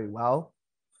does very well.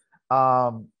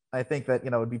 I think that,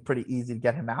 it'd be pretty easy to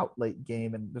get him out late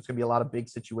game, and there's going to be a lot of big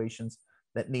situations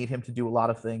that need him to do a lot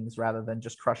of things rather than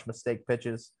just crush mistake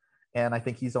pitches. And I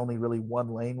think he's only really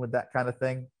one lane with that kind of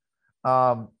thing.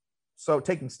 So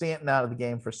taking Stanton out of the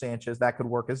game for Sanchez, that could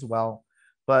work as well.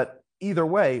 But either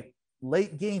way,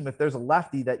 late game, if there's a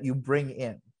lefty that you bring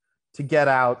in to get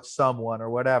out someone or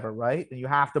whatever, right? And you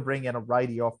have to bring in a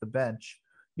righty off the bench,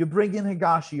 you bring in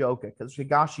Higashioka, because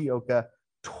Higashioka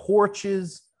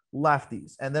torches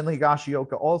lefties. And then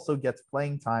Higashioka also gets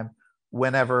playing time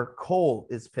whenever Cole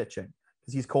is pitching,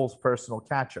 because he's Cole's personal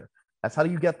catcher. That's how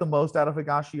you get the most out of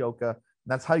Higashioka. And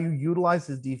that's how you utilize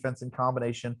his defense in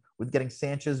combination with getting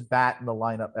Sanchez bat in the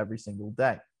lineup every single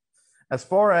day. As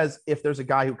far as if there's a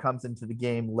guy who comes into the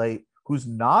game late who's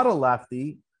not a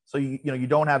lefty, so you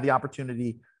don't have the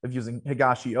opportunity of using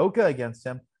Higashioka against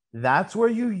him, that's where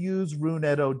you use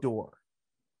Rougned Odor.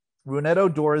 Rougned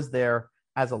Odor is there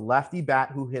as a lefty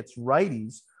bat who hits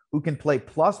righties, who can play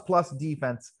plus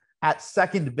defense at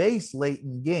second base late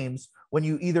in games when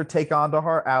you either take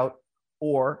Andahar out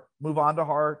or move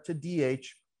Andahar to DH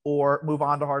or move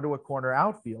Andahar to a corner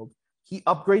outfield. He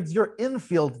upgrades your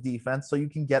infield defense so you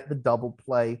can get the double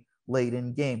play late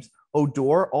in games.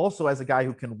 Odor also, as a guy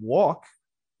who can walk,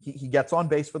 he gets on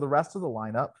base for the rest of the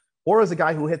lineup, or as a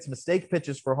guy who hits mistake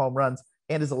pitches for home runs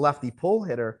and is a lefty pull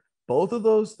hitter. Both of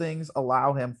those things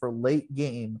allow him for late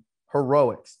game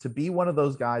heroics, to be one of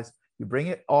those guys. You bring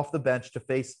it off the bench to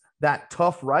face that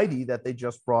tough righty that they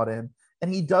just brought in,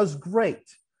 and he does great.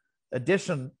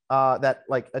 Additionally, that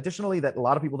a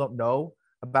lot of people don't know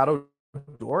about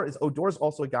Odor is Odor's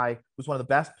also a guy who's one of the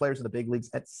best players in the big leagues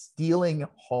at stealing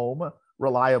home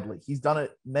reliably. He's done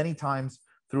it many times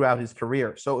throughout his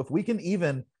career. So if we can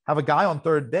even have a guy on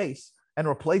third base and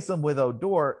replace him with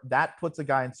Odor, that puts a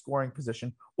guy in scoring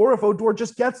position. Or if Odor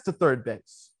just gets to third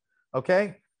base,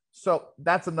 okay? So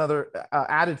that's another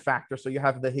added factor. So you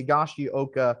have the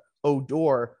Higashioka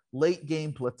Odor late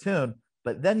game platoon,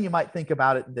 but then you might think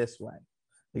about it this way.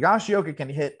 Higashioka can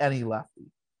hit any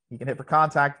lefty. He can hit for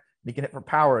contact, he can hit for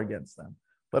power against them.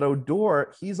 But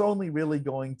Odor, he's only really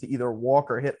going to either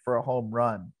walk or hit for a home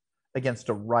run against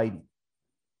a righty.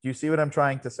 Do you see what I'm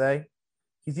trying to say?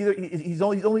 He's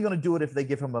only going to do it if they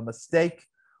give him a mistake,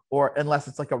 or unless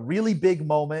it's like a really big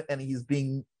moment and he's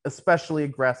being especially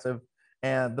aggressive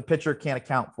and the pitcher can't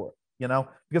account for it,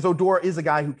 because Odor is a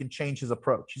guy who can change his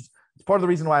approach. It's part of the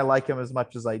reason why I like him as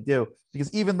much as I do,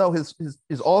 because even though his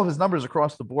all of his numbers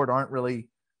across the board aren't really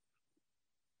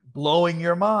blowing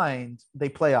your mind, they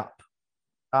play up.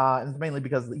 And it's mainly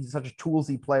because he's such a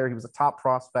toolsy player. He was a top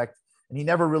prospect, and he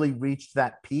never really reached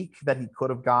that peak that he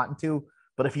could have gotten to.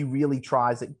 But if he really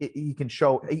tries, it can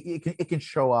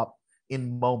show up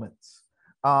in moments.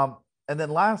 And then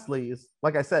lastly is,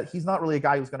 like I said, he's not really a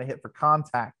guy who's going to hit for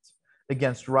contact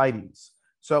against righties.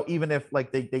 So even if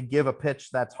they give a pitch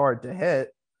that's hard to hit,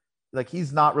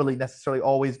 he's not really necessarily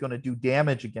always going to do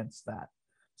damage against that.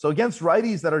 So against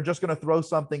righties that are just going to throw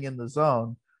something in the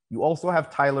zone, you also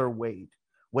have Tyler Wade.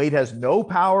 Wade has no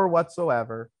power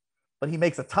whatsoever. but he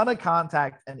makes a ton of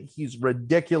contact and he's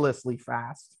ridiculously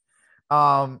fast.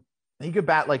 He could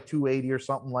bat like 280 or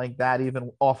something like that,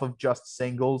 even off of just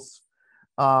singles.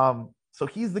 So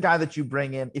he's the guy that you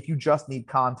bring in if you just need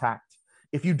contact.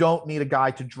 If you don't need a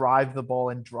guy to drive the ball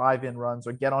and drive in runs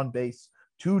or get on base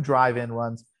to drive in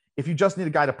runs, if you just need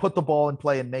a guy to put the ball in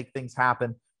play and make things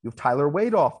happen, you have Tyler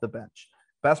Wade off the bench.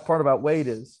 Best part about Wade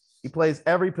is he plays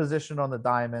every position on the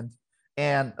diamond,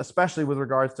 and especially with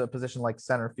regards to a position like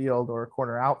center field or a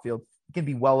corner outfield, he can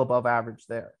be well above average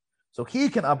there. So he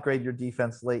can upgrade your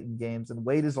defense late in games, and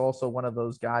Wade is also one of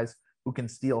those guys who can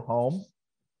steal home.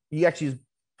 He actually is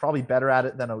probably better at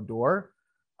it than Odor.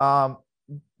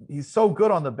 He's so good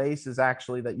on the bases,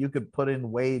 actually, that you could put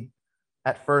in Wade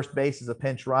at first base as a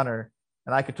pinch runner,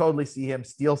 and I could totally see him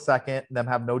steal second and them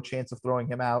have no chance of throwing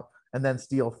him out and then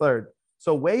steal third.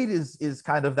 So Wade is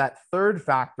kind of that third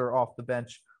factor off the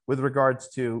bench with regards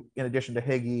to, in addition to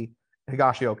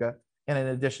Higashioka, and in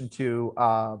addition to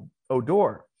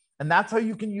Odor. And that's how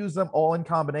you can use them all in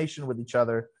combination with each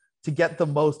other to get the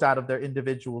most out of their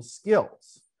individual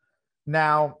skills.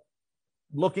 Now,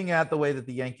 looking at the way that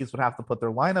the Yankees would have to put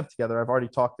their lineup together, I've already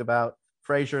talked about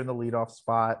Frazier in the leadoff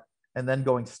spot, and then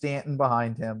going Stanton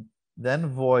behind him, then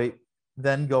Voit,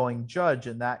 then going Judge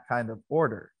in that kind of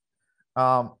order.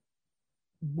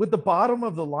 With the bottom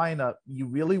of the lineup, you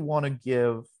really want to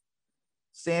give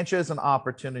Sanchez an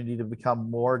opportunity to become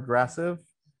more aggressive,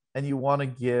 and you want to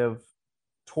give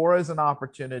Torres an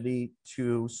opportunity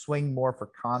to swing more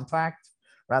for contact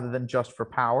rather than just for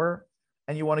power.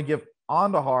 And you want to give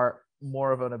Andujar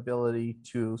more of an ability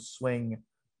to swing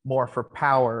more for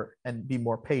power and be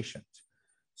more patient.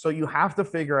 So you have to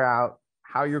figure out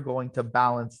how you're going to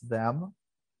balance them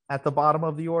at the bottom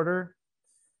of the order.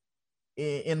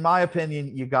 In my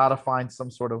opinion, you got to find some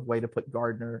sort of way to put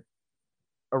Gardner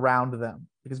around them,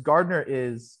 because Gardner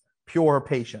is pure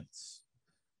patience.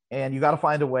 And you got to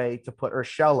find a way to put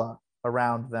Urshela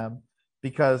around them,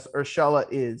 because Urshela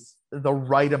is the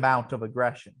right amount of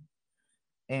aggression.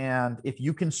 And if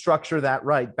you can structure that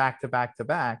right back to back to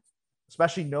back,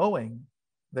 especially knowing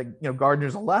that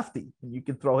Gardner's a lefty and you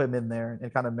can throw him in there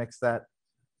and kind of mix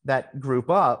that group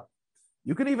up,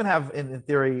 you could even have, in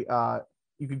theory,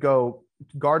 you could go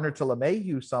Gardner to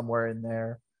LeMahieu somewhere in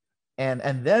there,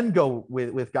 and then go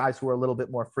with guys who are a little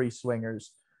bit more free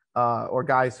swingers, or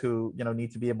guys who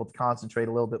need to be able to concentrate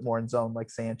a little bit more in zone, like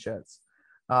Sanchez.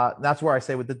 That's where I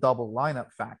say with the double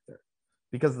lineup factor.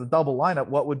 Because the double lineup,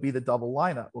 what would be the double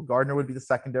lineup? Well, Gardner would be the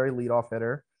secondary leadoff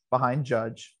hitter behind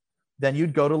Judge. Then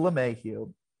you'd go to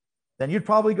LeMahieu. Then you'd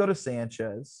probably go to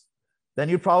Sanchez. Then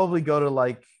you'd probably go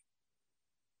to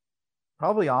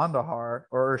probably Andujar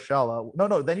or Urshela.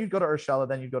 No. Then you'd go to Urshela.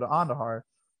 Then you'd go to Andujar.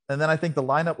 And then I think the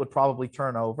lineup would probably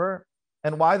turn over.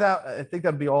 And why that? I think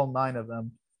that'd be all 9 of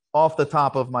them off the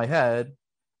top of my head.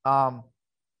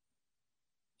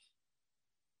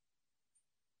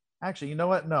 Actually, you know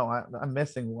what? No, I'm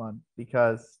missing one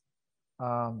because,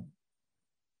 no,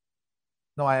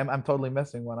 I'm totally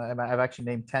missing one. I've actually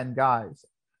named 10 guys.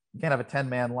 You can't have a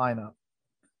 10-man lineup.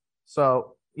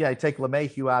 So yeah, you take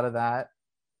LeMahieu out of that,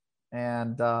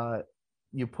 and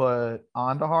you put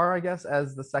Andujar, I guess,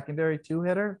 as the secondary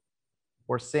 2-hitter,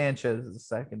 or Sanchez as the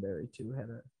secondary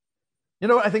 2-hitter. You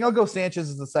know what? I think I'll go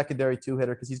Sanchez as the secondary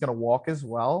 2-hitter because he's going to walk as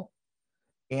well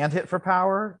and hit for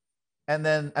power. And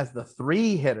then as the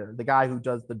 3-hitter, the guy who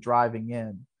does the driving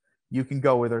in, you can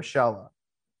go with Urshela,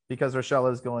 because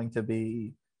Urshela is going to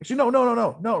be actually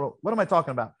no. What am I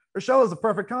talking about? Urshela is a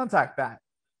perfect contact bat.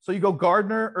 So you go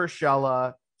Gardner,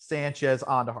 Urshela, Sanchez,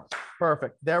 Andujar.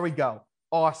 Perfect. There we go.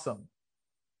 Awesome.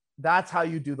 That's how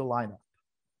you do the lineup.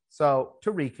 So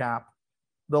to recap,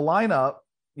 the lineup,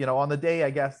 on the day, I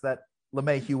guess, that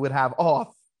LeMahieu would have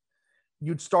off,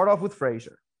 you'd start off with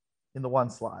Frazier in the 1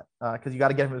 slot, because you got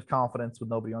to get him his confidence with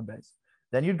nobody on base.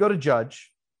 Then you'd go to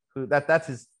Judge, who that's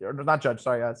his, or not Judge,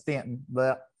 sorry, Stanton.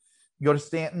 You go to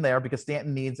Stanton there because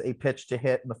Stanton needs a pitch to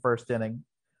hit in the first inning.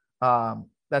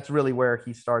 That's really where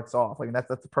he starts off. That's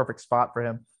the perfect spot for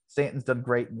him. Stanton's done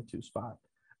great in the 2 spot.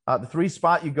 The 3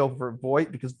 spot, you go for Voit,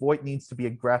 because Voit needs to be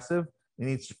aggressive. He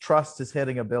needs to trust his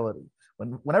hitting ability.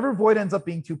 Whenever Voit ends up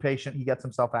being too patient, he gets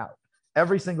himself out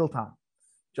every single time.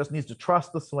 Just needs to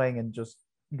trust the swing and just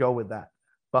go with that.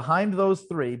 Behind those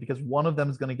 3, because one of them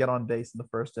is going to get on base in the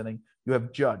first inning, you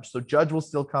have Judge. So Judge will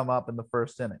still come up in the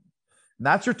first inning. And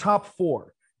that's your top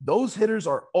 4. Those hitters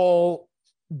are all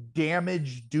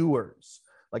damage doers.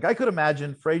 I could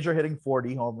imagine Frazier hitting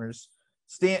 40 homers,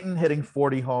 Stanton hitting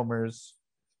 40 homers,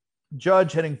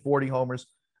 Judge hitting 40 homers,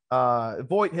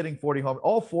 Voit hitting 40 homers,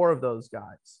 all 4 of those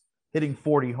guys hitting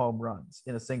 40 home runs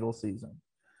in a single season.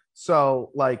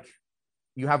 So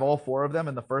you have all four of them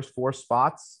in the first four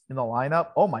spots in the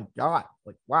lineup. Oh my God.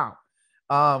 Like, wow.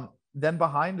 Then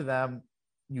behind them,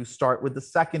 you start with the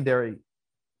secondary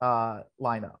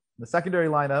lineup. The secondary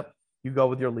lineup, you go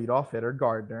with your leadoff hitter,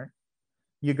 Gardner.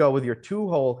 You go with your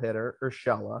 2-hole hitter,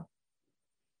 Urshela.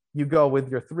 You go with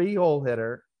your 3-hole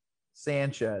hitter,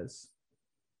 Sanchez.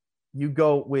 You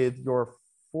go with your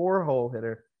 4-hole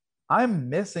hitter. I'm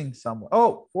missing someone.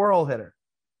 Oh, 4-hole hitter.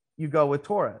 You go with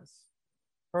Torres.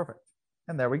 Perfect.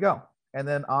 And there we go. And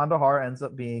then Andahar ends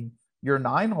up being your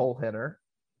 9-hole hitter.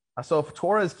 So if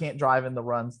Torres can't drive in the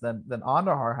runs, then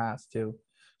Andahar has to.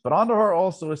 But Andahar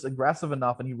also is aggressive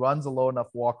enough and he runs a low enough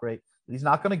walk rate that he's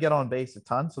not going to get on base a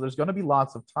ton. So there's going to be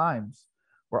lots of times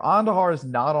where Andahar is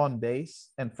not on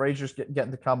base and Frazier's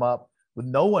getting to come up with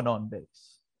no one on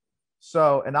base.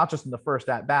 So, and not just in the first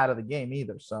at bat of the game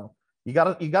either. So you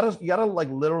gotta like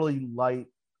literally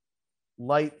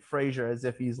light Frazier as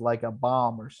if he's like a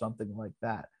bomb or something like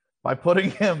that by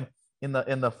putting him in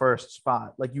the first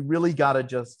spot. Like you really gotta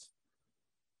just,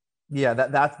 yeah,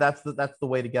 that's the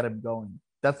way to get him going.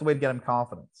 That's the way to get him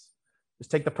confidence.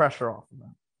 Just take the pressure off of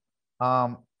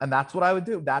him. And that's what I would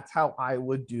do. That's how I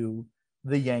would do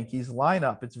the Yankees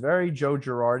lineup. It's very Joe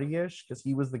Girardi-ish because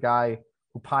he was the guy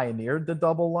who pioneered the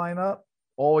double lineup.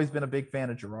 Always been a big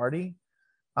fan of Girardi.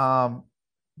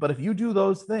 But if you do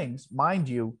those things, mind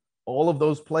you, all of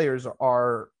those players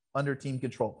are under team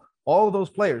control. All of those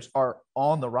players are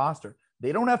on the roster.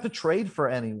 They don't have to trade for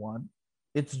anyone.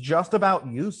 It's just about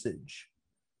usage.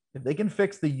 If they can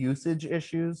fix the usage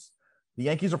issues, the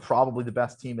Yankees are probably the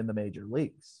best team in the major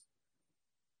leagues.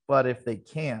 But if they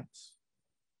can't,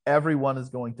 everyone is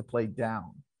going to play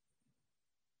down.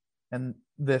 And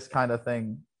this kind of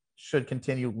thing should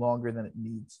continue longer than it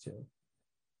needs to.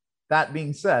 That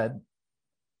being said,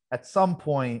 at some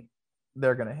point,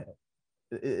 they're going to hit.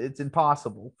 It's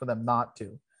impossible for them not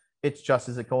to. It's just,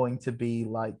 is it going to be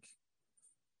like,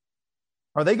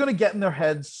 are they going to get in their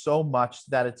heads so much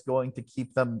that it's going to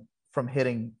keep them from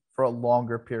hitting for a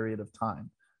longer period of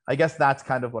time? I guess that's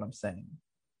kind of what I'm saying.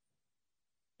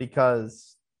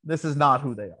 Because this is not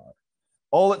who they are.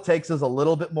 All it takes is a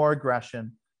little bit more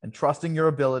aggression and trusting your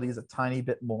abilities a tiny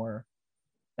bit more,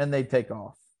 and they take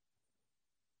off.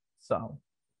 So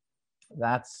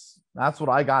that's what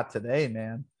I got today,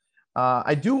 man.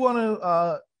 I do want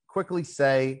to quickly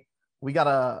say we got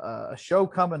a show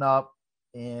coming up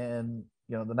in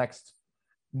the next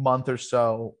month or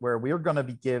so where we're going to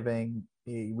be giving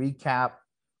a recap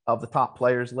of the top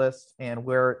players list and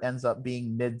where it ends up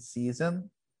being mid-season.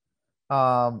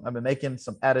 I've been making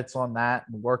some edits on that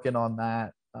and working on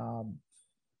that.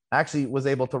 Actually was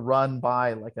able to run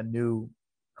by like a new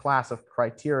class of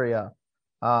criteria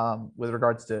with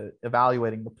regards to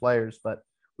evaluating the players, but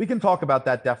we can talk about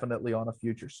that definitely on a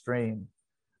future stream.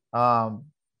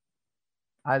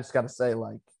 I just got to say,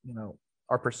 like,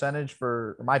 our percentage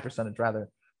my percentage rather,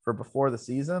 for before the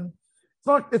season,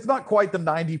 it's not quite the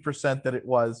 90% that it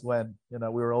was when, we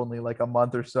were only like a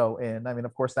month or so in. I mean,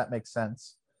 of course that makes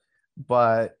sense,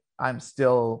 but I'm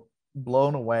still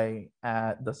blown away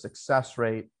at the success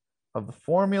rate of the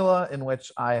formula in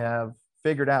which I have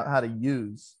figured out how to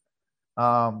use.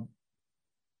 I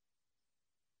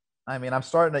mean, I'm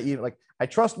starting to even I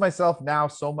trust myself now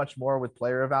so much more with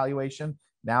player evaluation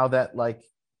now that like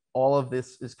all of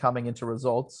this is coming into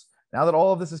results. Now that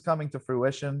all of this is coming to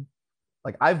fruition,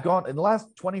 like I've gone in the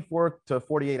last 24 to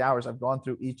 48 hours, I've gone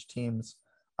through each team's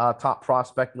top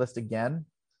prospect list again.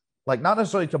 Like not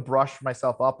necessarily to brush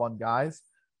myself up on guys,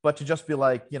 but to just be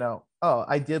like, oh,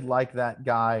 I did like that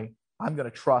guy. I'm going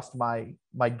to trust my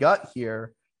gut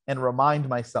here and remind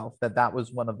myself that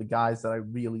was one of the guys that I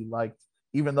really liked,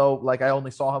 even though like I only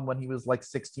saw him when he was like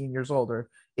 16 years old or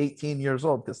 18 years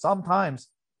old. Because sometimes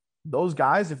those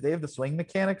guys, if they have the swing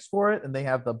mechanics for it and they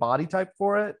have the body type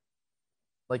for it,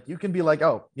 like you can be like,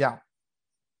 oh yeah,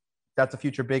 that's a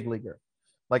future big leaguer.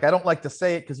 Like I don't like to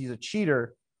say it because he's a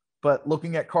cheater, but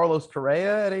looking at Carlos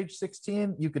Correa at age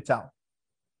 16, you could tell.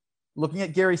 Looking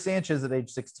at Gary Sanchez at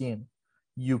age 16,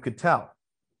 you could tell.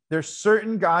 There's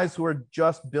certain guys who are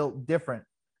just built different,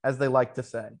 as they like to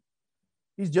say.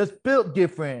 He's just built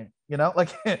different, like,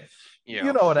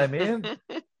 you know what I mean?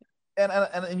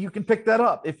 and you can pick that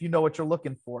up if you know what you're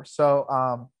looking for.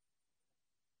 So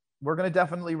we're going to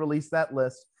definitely release that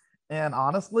list. And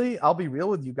honestly, I'll be real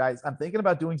with you guys. I'm thinking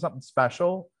about doing something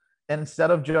special. And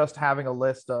instead of just having a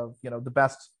list of, the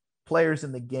best players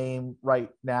in the game right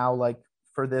now, like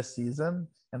for this season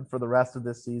and for the rest of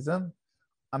this season,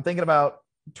 I'm thinking about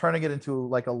turning it into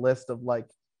like a list of like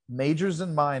majors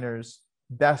and minors,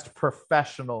 best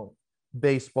professional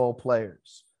baseball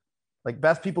players, like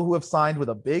best people who have signed with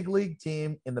a big league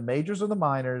team in the majors or the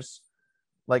minors,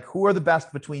 Like, who are the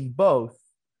best between both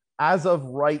as of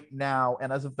right now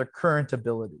and as of their current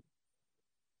ability?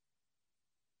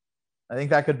 I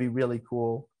think that could be really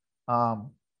cool,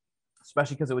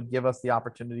 especially because it would give us the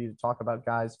opportunity to talk about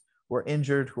guys who are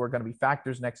injured, who are going to be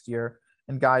factors next year,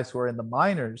 and guys who are in the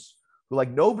minors who like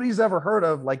nobody's ever heard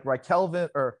of, like Reikelvin,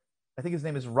 or I think his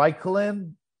name is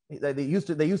Reikelin. They used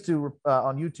to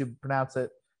on YouTube pronounce it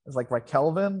as like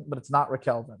Reikelvin, but it's not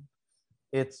Reikelvin.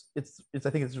 It's I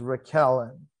think it's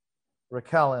Reikelin.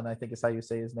 Reikelin, I think is how you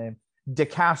say his name. De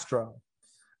Castro.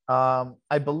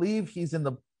 I believe he's in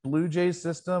the Blue Jays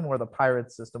system or the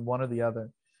Pirates system, one or the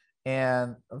other.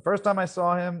 And the first time I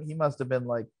saw him, he must have been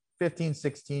like 15,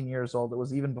 16 years old. It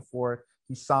was even before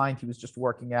he signed. He was just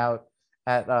working out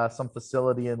at some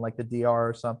facility in like the DR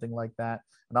or something like that.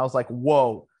 And I was like,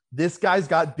 whoa, this guy's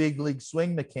got big league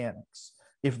swing mechanics.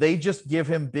 If they just give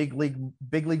him big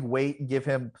league weight and give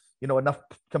him, enough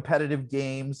competitive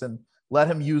games and let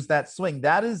him use that swing,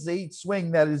 that is a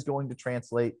swing that is going to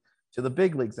translate to the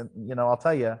big leagues. And, I'll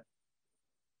tell you,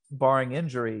 barring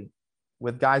injury,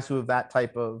 with guys who have that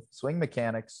type of swing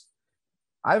mechanics,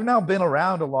 I've now been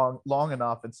around long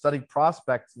enough and studied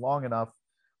prospects long enough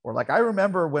where, like, I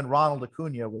remember when Ronald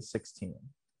Acuna was 16.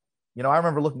 I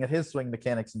remember looking at his swing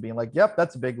mechanics and being like, yep,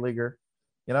 that's a big leaguer.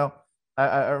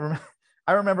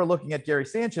 I remember looking at Gary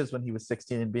Sanchez when he was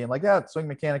 16 and being like, yeah, swing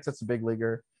mechanics, that's a big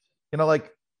leaguer.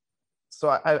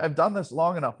 So I've done this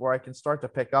long enough where I can start to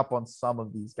pick up on some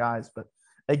of these guys. But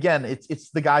again,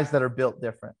 it's the guys that are built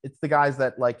different. It's the guys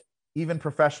that, like, even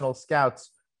professional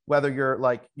scouts, whether you're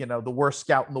like, the worst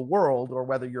scout in the world or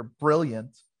whether you're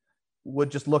brilliant,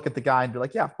 would just look at the guy and be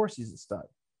like, yeah, of course he's a stud.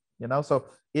 So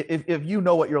if you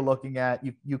know what you're looking at,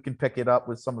 you can pick it up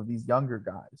with some of these younger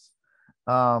guys.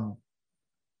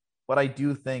 But I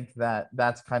do think that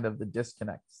that's kind of the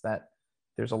disconnect, that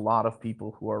there's a lot of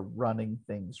people who are running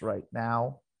things right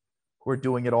now who are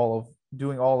doing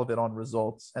all of it on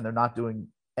results, and they're not doing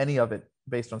any of it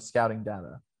based on scouting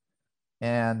data.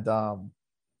 And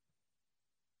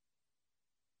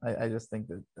I just think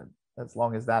that as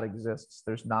long as that exists,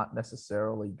 there's not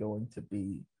necessarily going to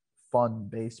be fun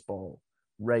baseball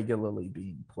regularly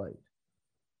being played,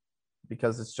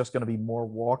 because it's just going to be more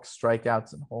walks,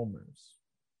 strikeouts, and homers.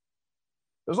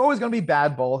 There's always going to be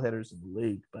bad ball hitters in the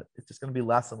league, but it's just going to be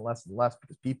less and less and less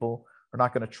because people are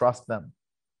not going to trust them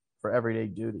for everyday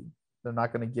duty. They're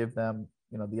not going to give them,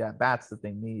 the at-bats that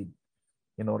they need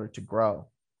in order to grow.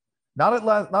 Not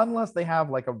unless they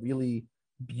have like a really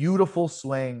beautiful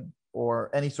swing or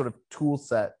any sort of tool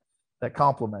set that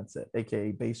complements it,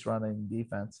 aka base running,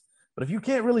 defense. But if you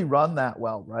can't really run that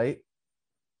well, right,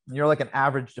 and you're like an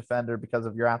average defender because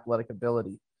of your athletic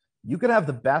ability, you could have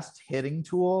the best hitting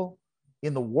tool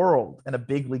in the world and a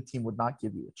big league team would not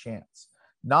give you a chance.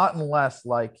 Not unless,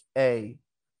 like, you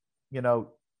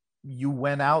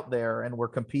went out there and were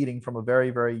competing from a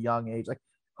very, very young age. Like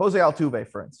Jose Altuve,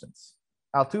 for instance.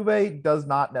 Altuve does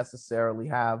not necessarily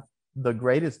have the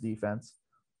greatest defense.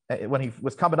 When he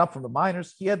was coming up from the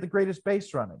minors, he had the greatest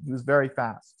base running. He was very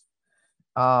fast.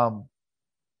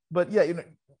 But yeah,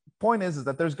 point is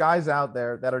that there's guys out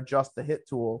there that are just the hit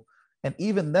tool. And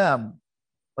even them,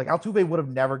 like Altuve would have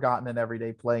never gotten an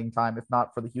everyday playing time if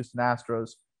not for the Houston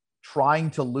Astros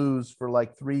trying to lose for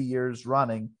like 3 years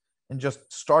running and just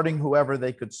starting whoever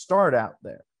they could start out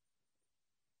there.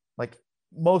 Like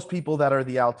most people that are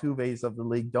the Altuves of the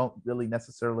league don't really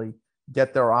necessarily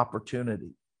get their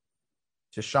opportunity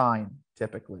to shine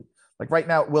typically. Like right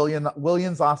now,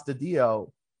 Willians Astudillo,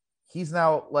 he's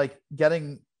now like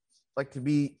getting like to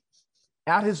be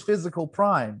at his physical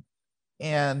prime.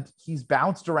 And he's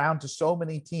bounced around to so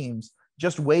many teams,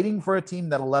 just waiting for a team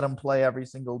that'll let him play every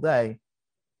single day.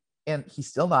 And he's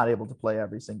still not able to play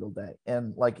every single day.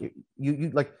 And like you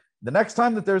like the next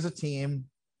time that there's a team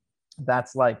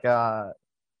that's like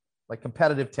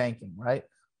competitive tanking, right?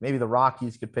 Maybe the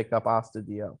Rockies could pick up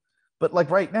Astudillo. But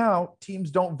like right now, teams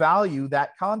don't value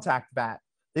that contact bat.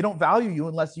 They don't value you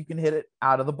unless you can hit it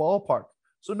out of the ballpark.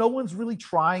 So no one's really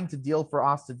trying to deal for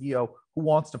Astudillo who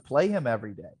wants to play him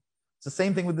every day. It's the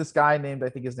same thing with this guy named, I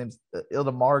think his name's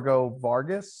Ildemargo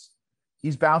Vargas.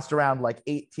 He's bounced around like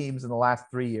 8 teams in the last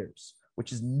 3 years,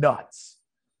 which is nuts.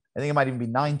 I think it might even be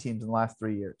 9 teams in the last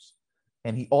 3 years.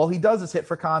 And all he does is hit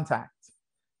for contact.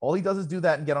 All he does is do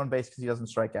that and get on base because he doesn't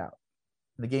strike out.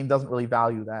 And the game doesn't really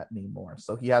value that anymore.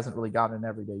 So he hasn't really gotten an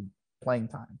everyday playing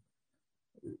time.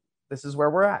 This is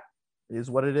where we're at. It is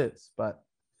what it is. But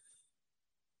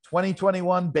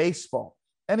 2021 baseball.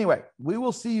 Anyway, we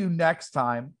will see you next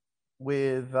time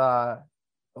with a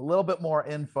little bit more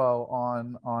info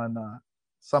on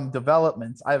some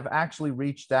developments. I've actually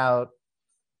reached out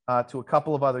to a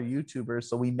couple of other YouTubers.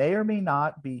 So we may or may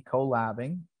not be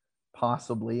collabing,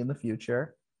 possibly in the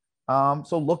future.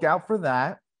 So look out for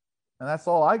that. And that's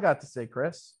all I got to say,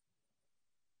 Chris.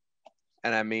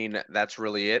 And I mean, that's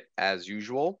really it as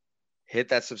usual. Hit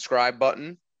that subscribe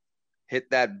button,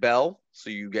 hit that bell so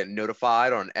you get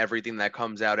notified on everything that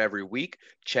comes out every week.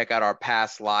 Check out our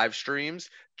past live streams,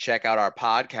 check out our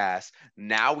podcast.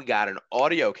 Now we got an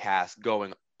audio cast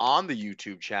going on the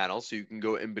YouTube channel so you can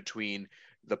go in between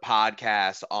the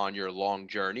podcast on your long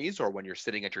journeys, or when you're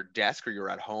sitting at your desk or you're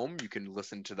at home, you can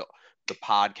listen to the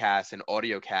podcast in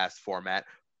audio cast format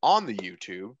on the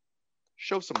YouTube.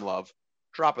 Show some love.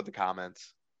 Drop it in the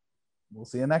comments. We'll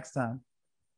see you next time.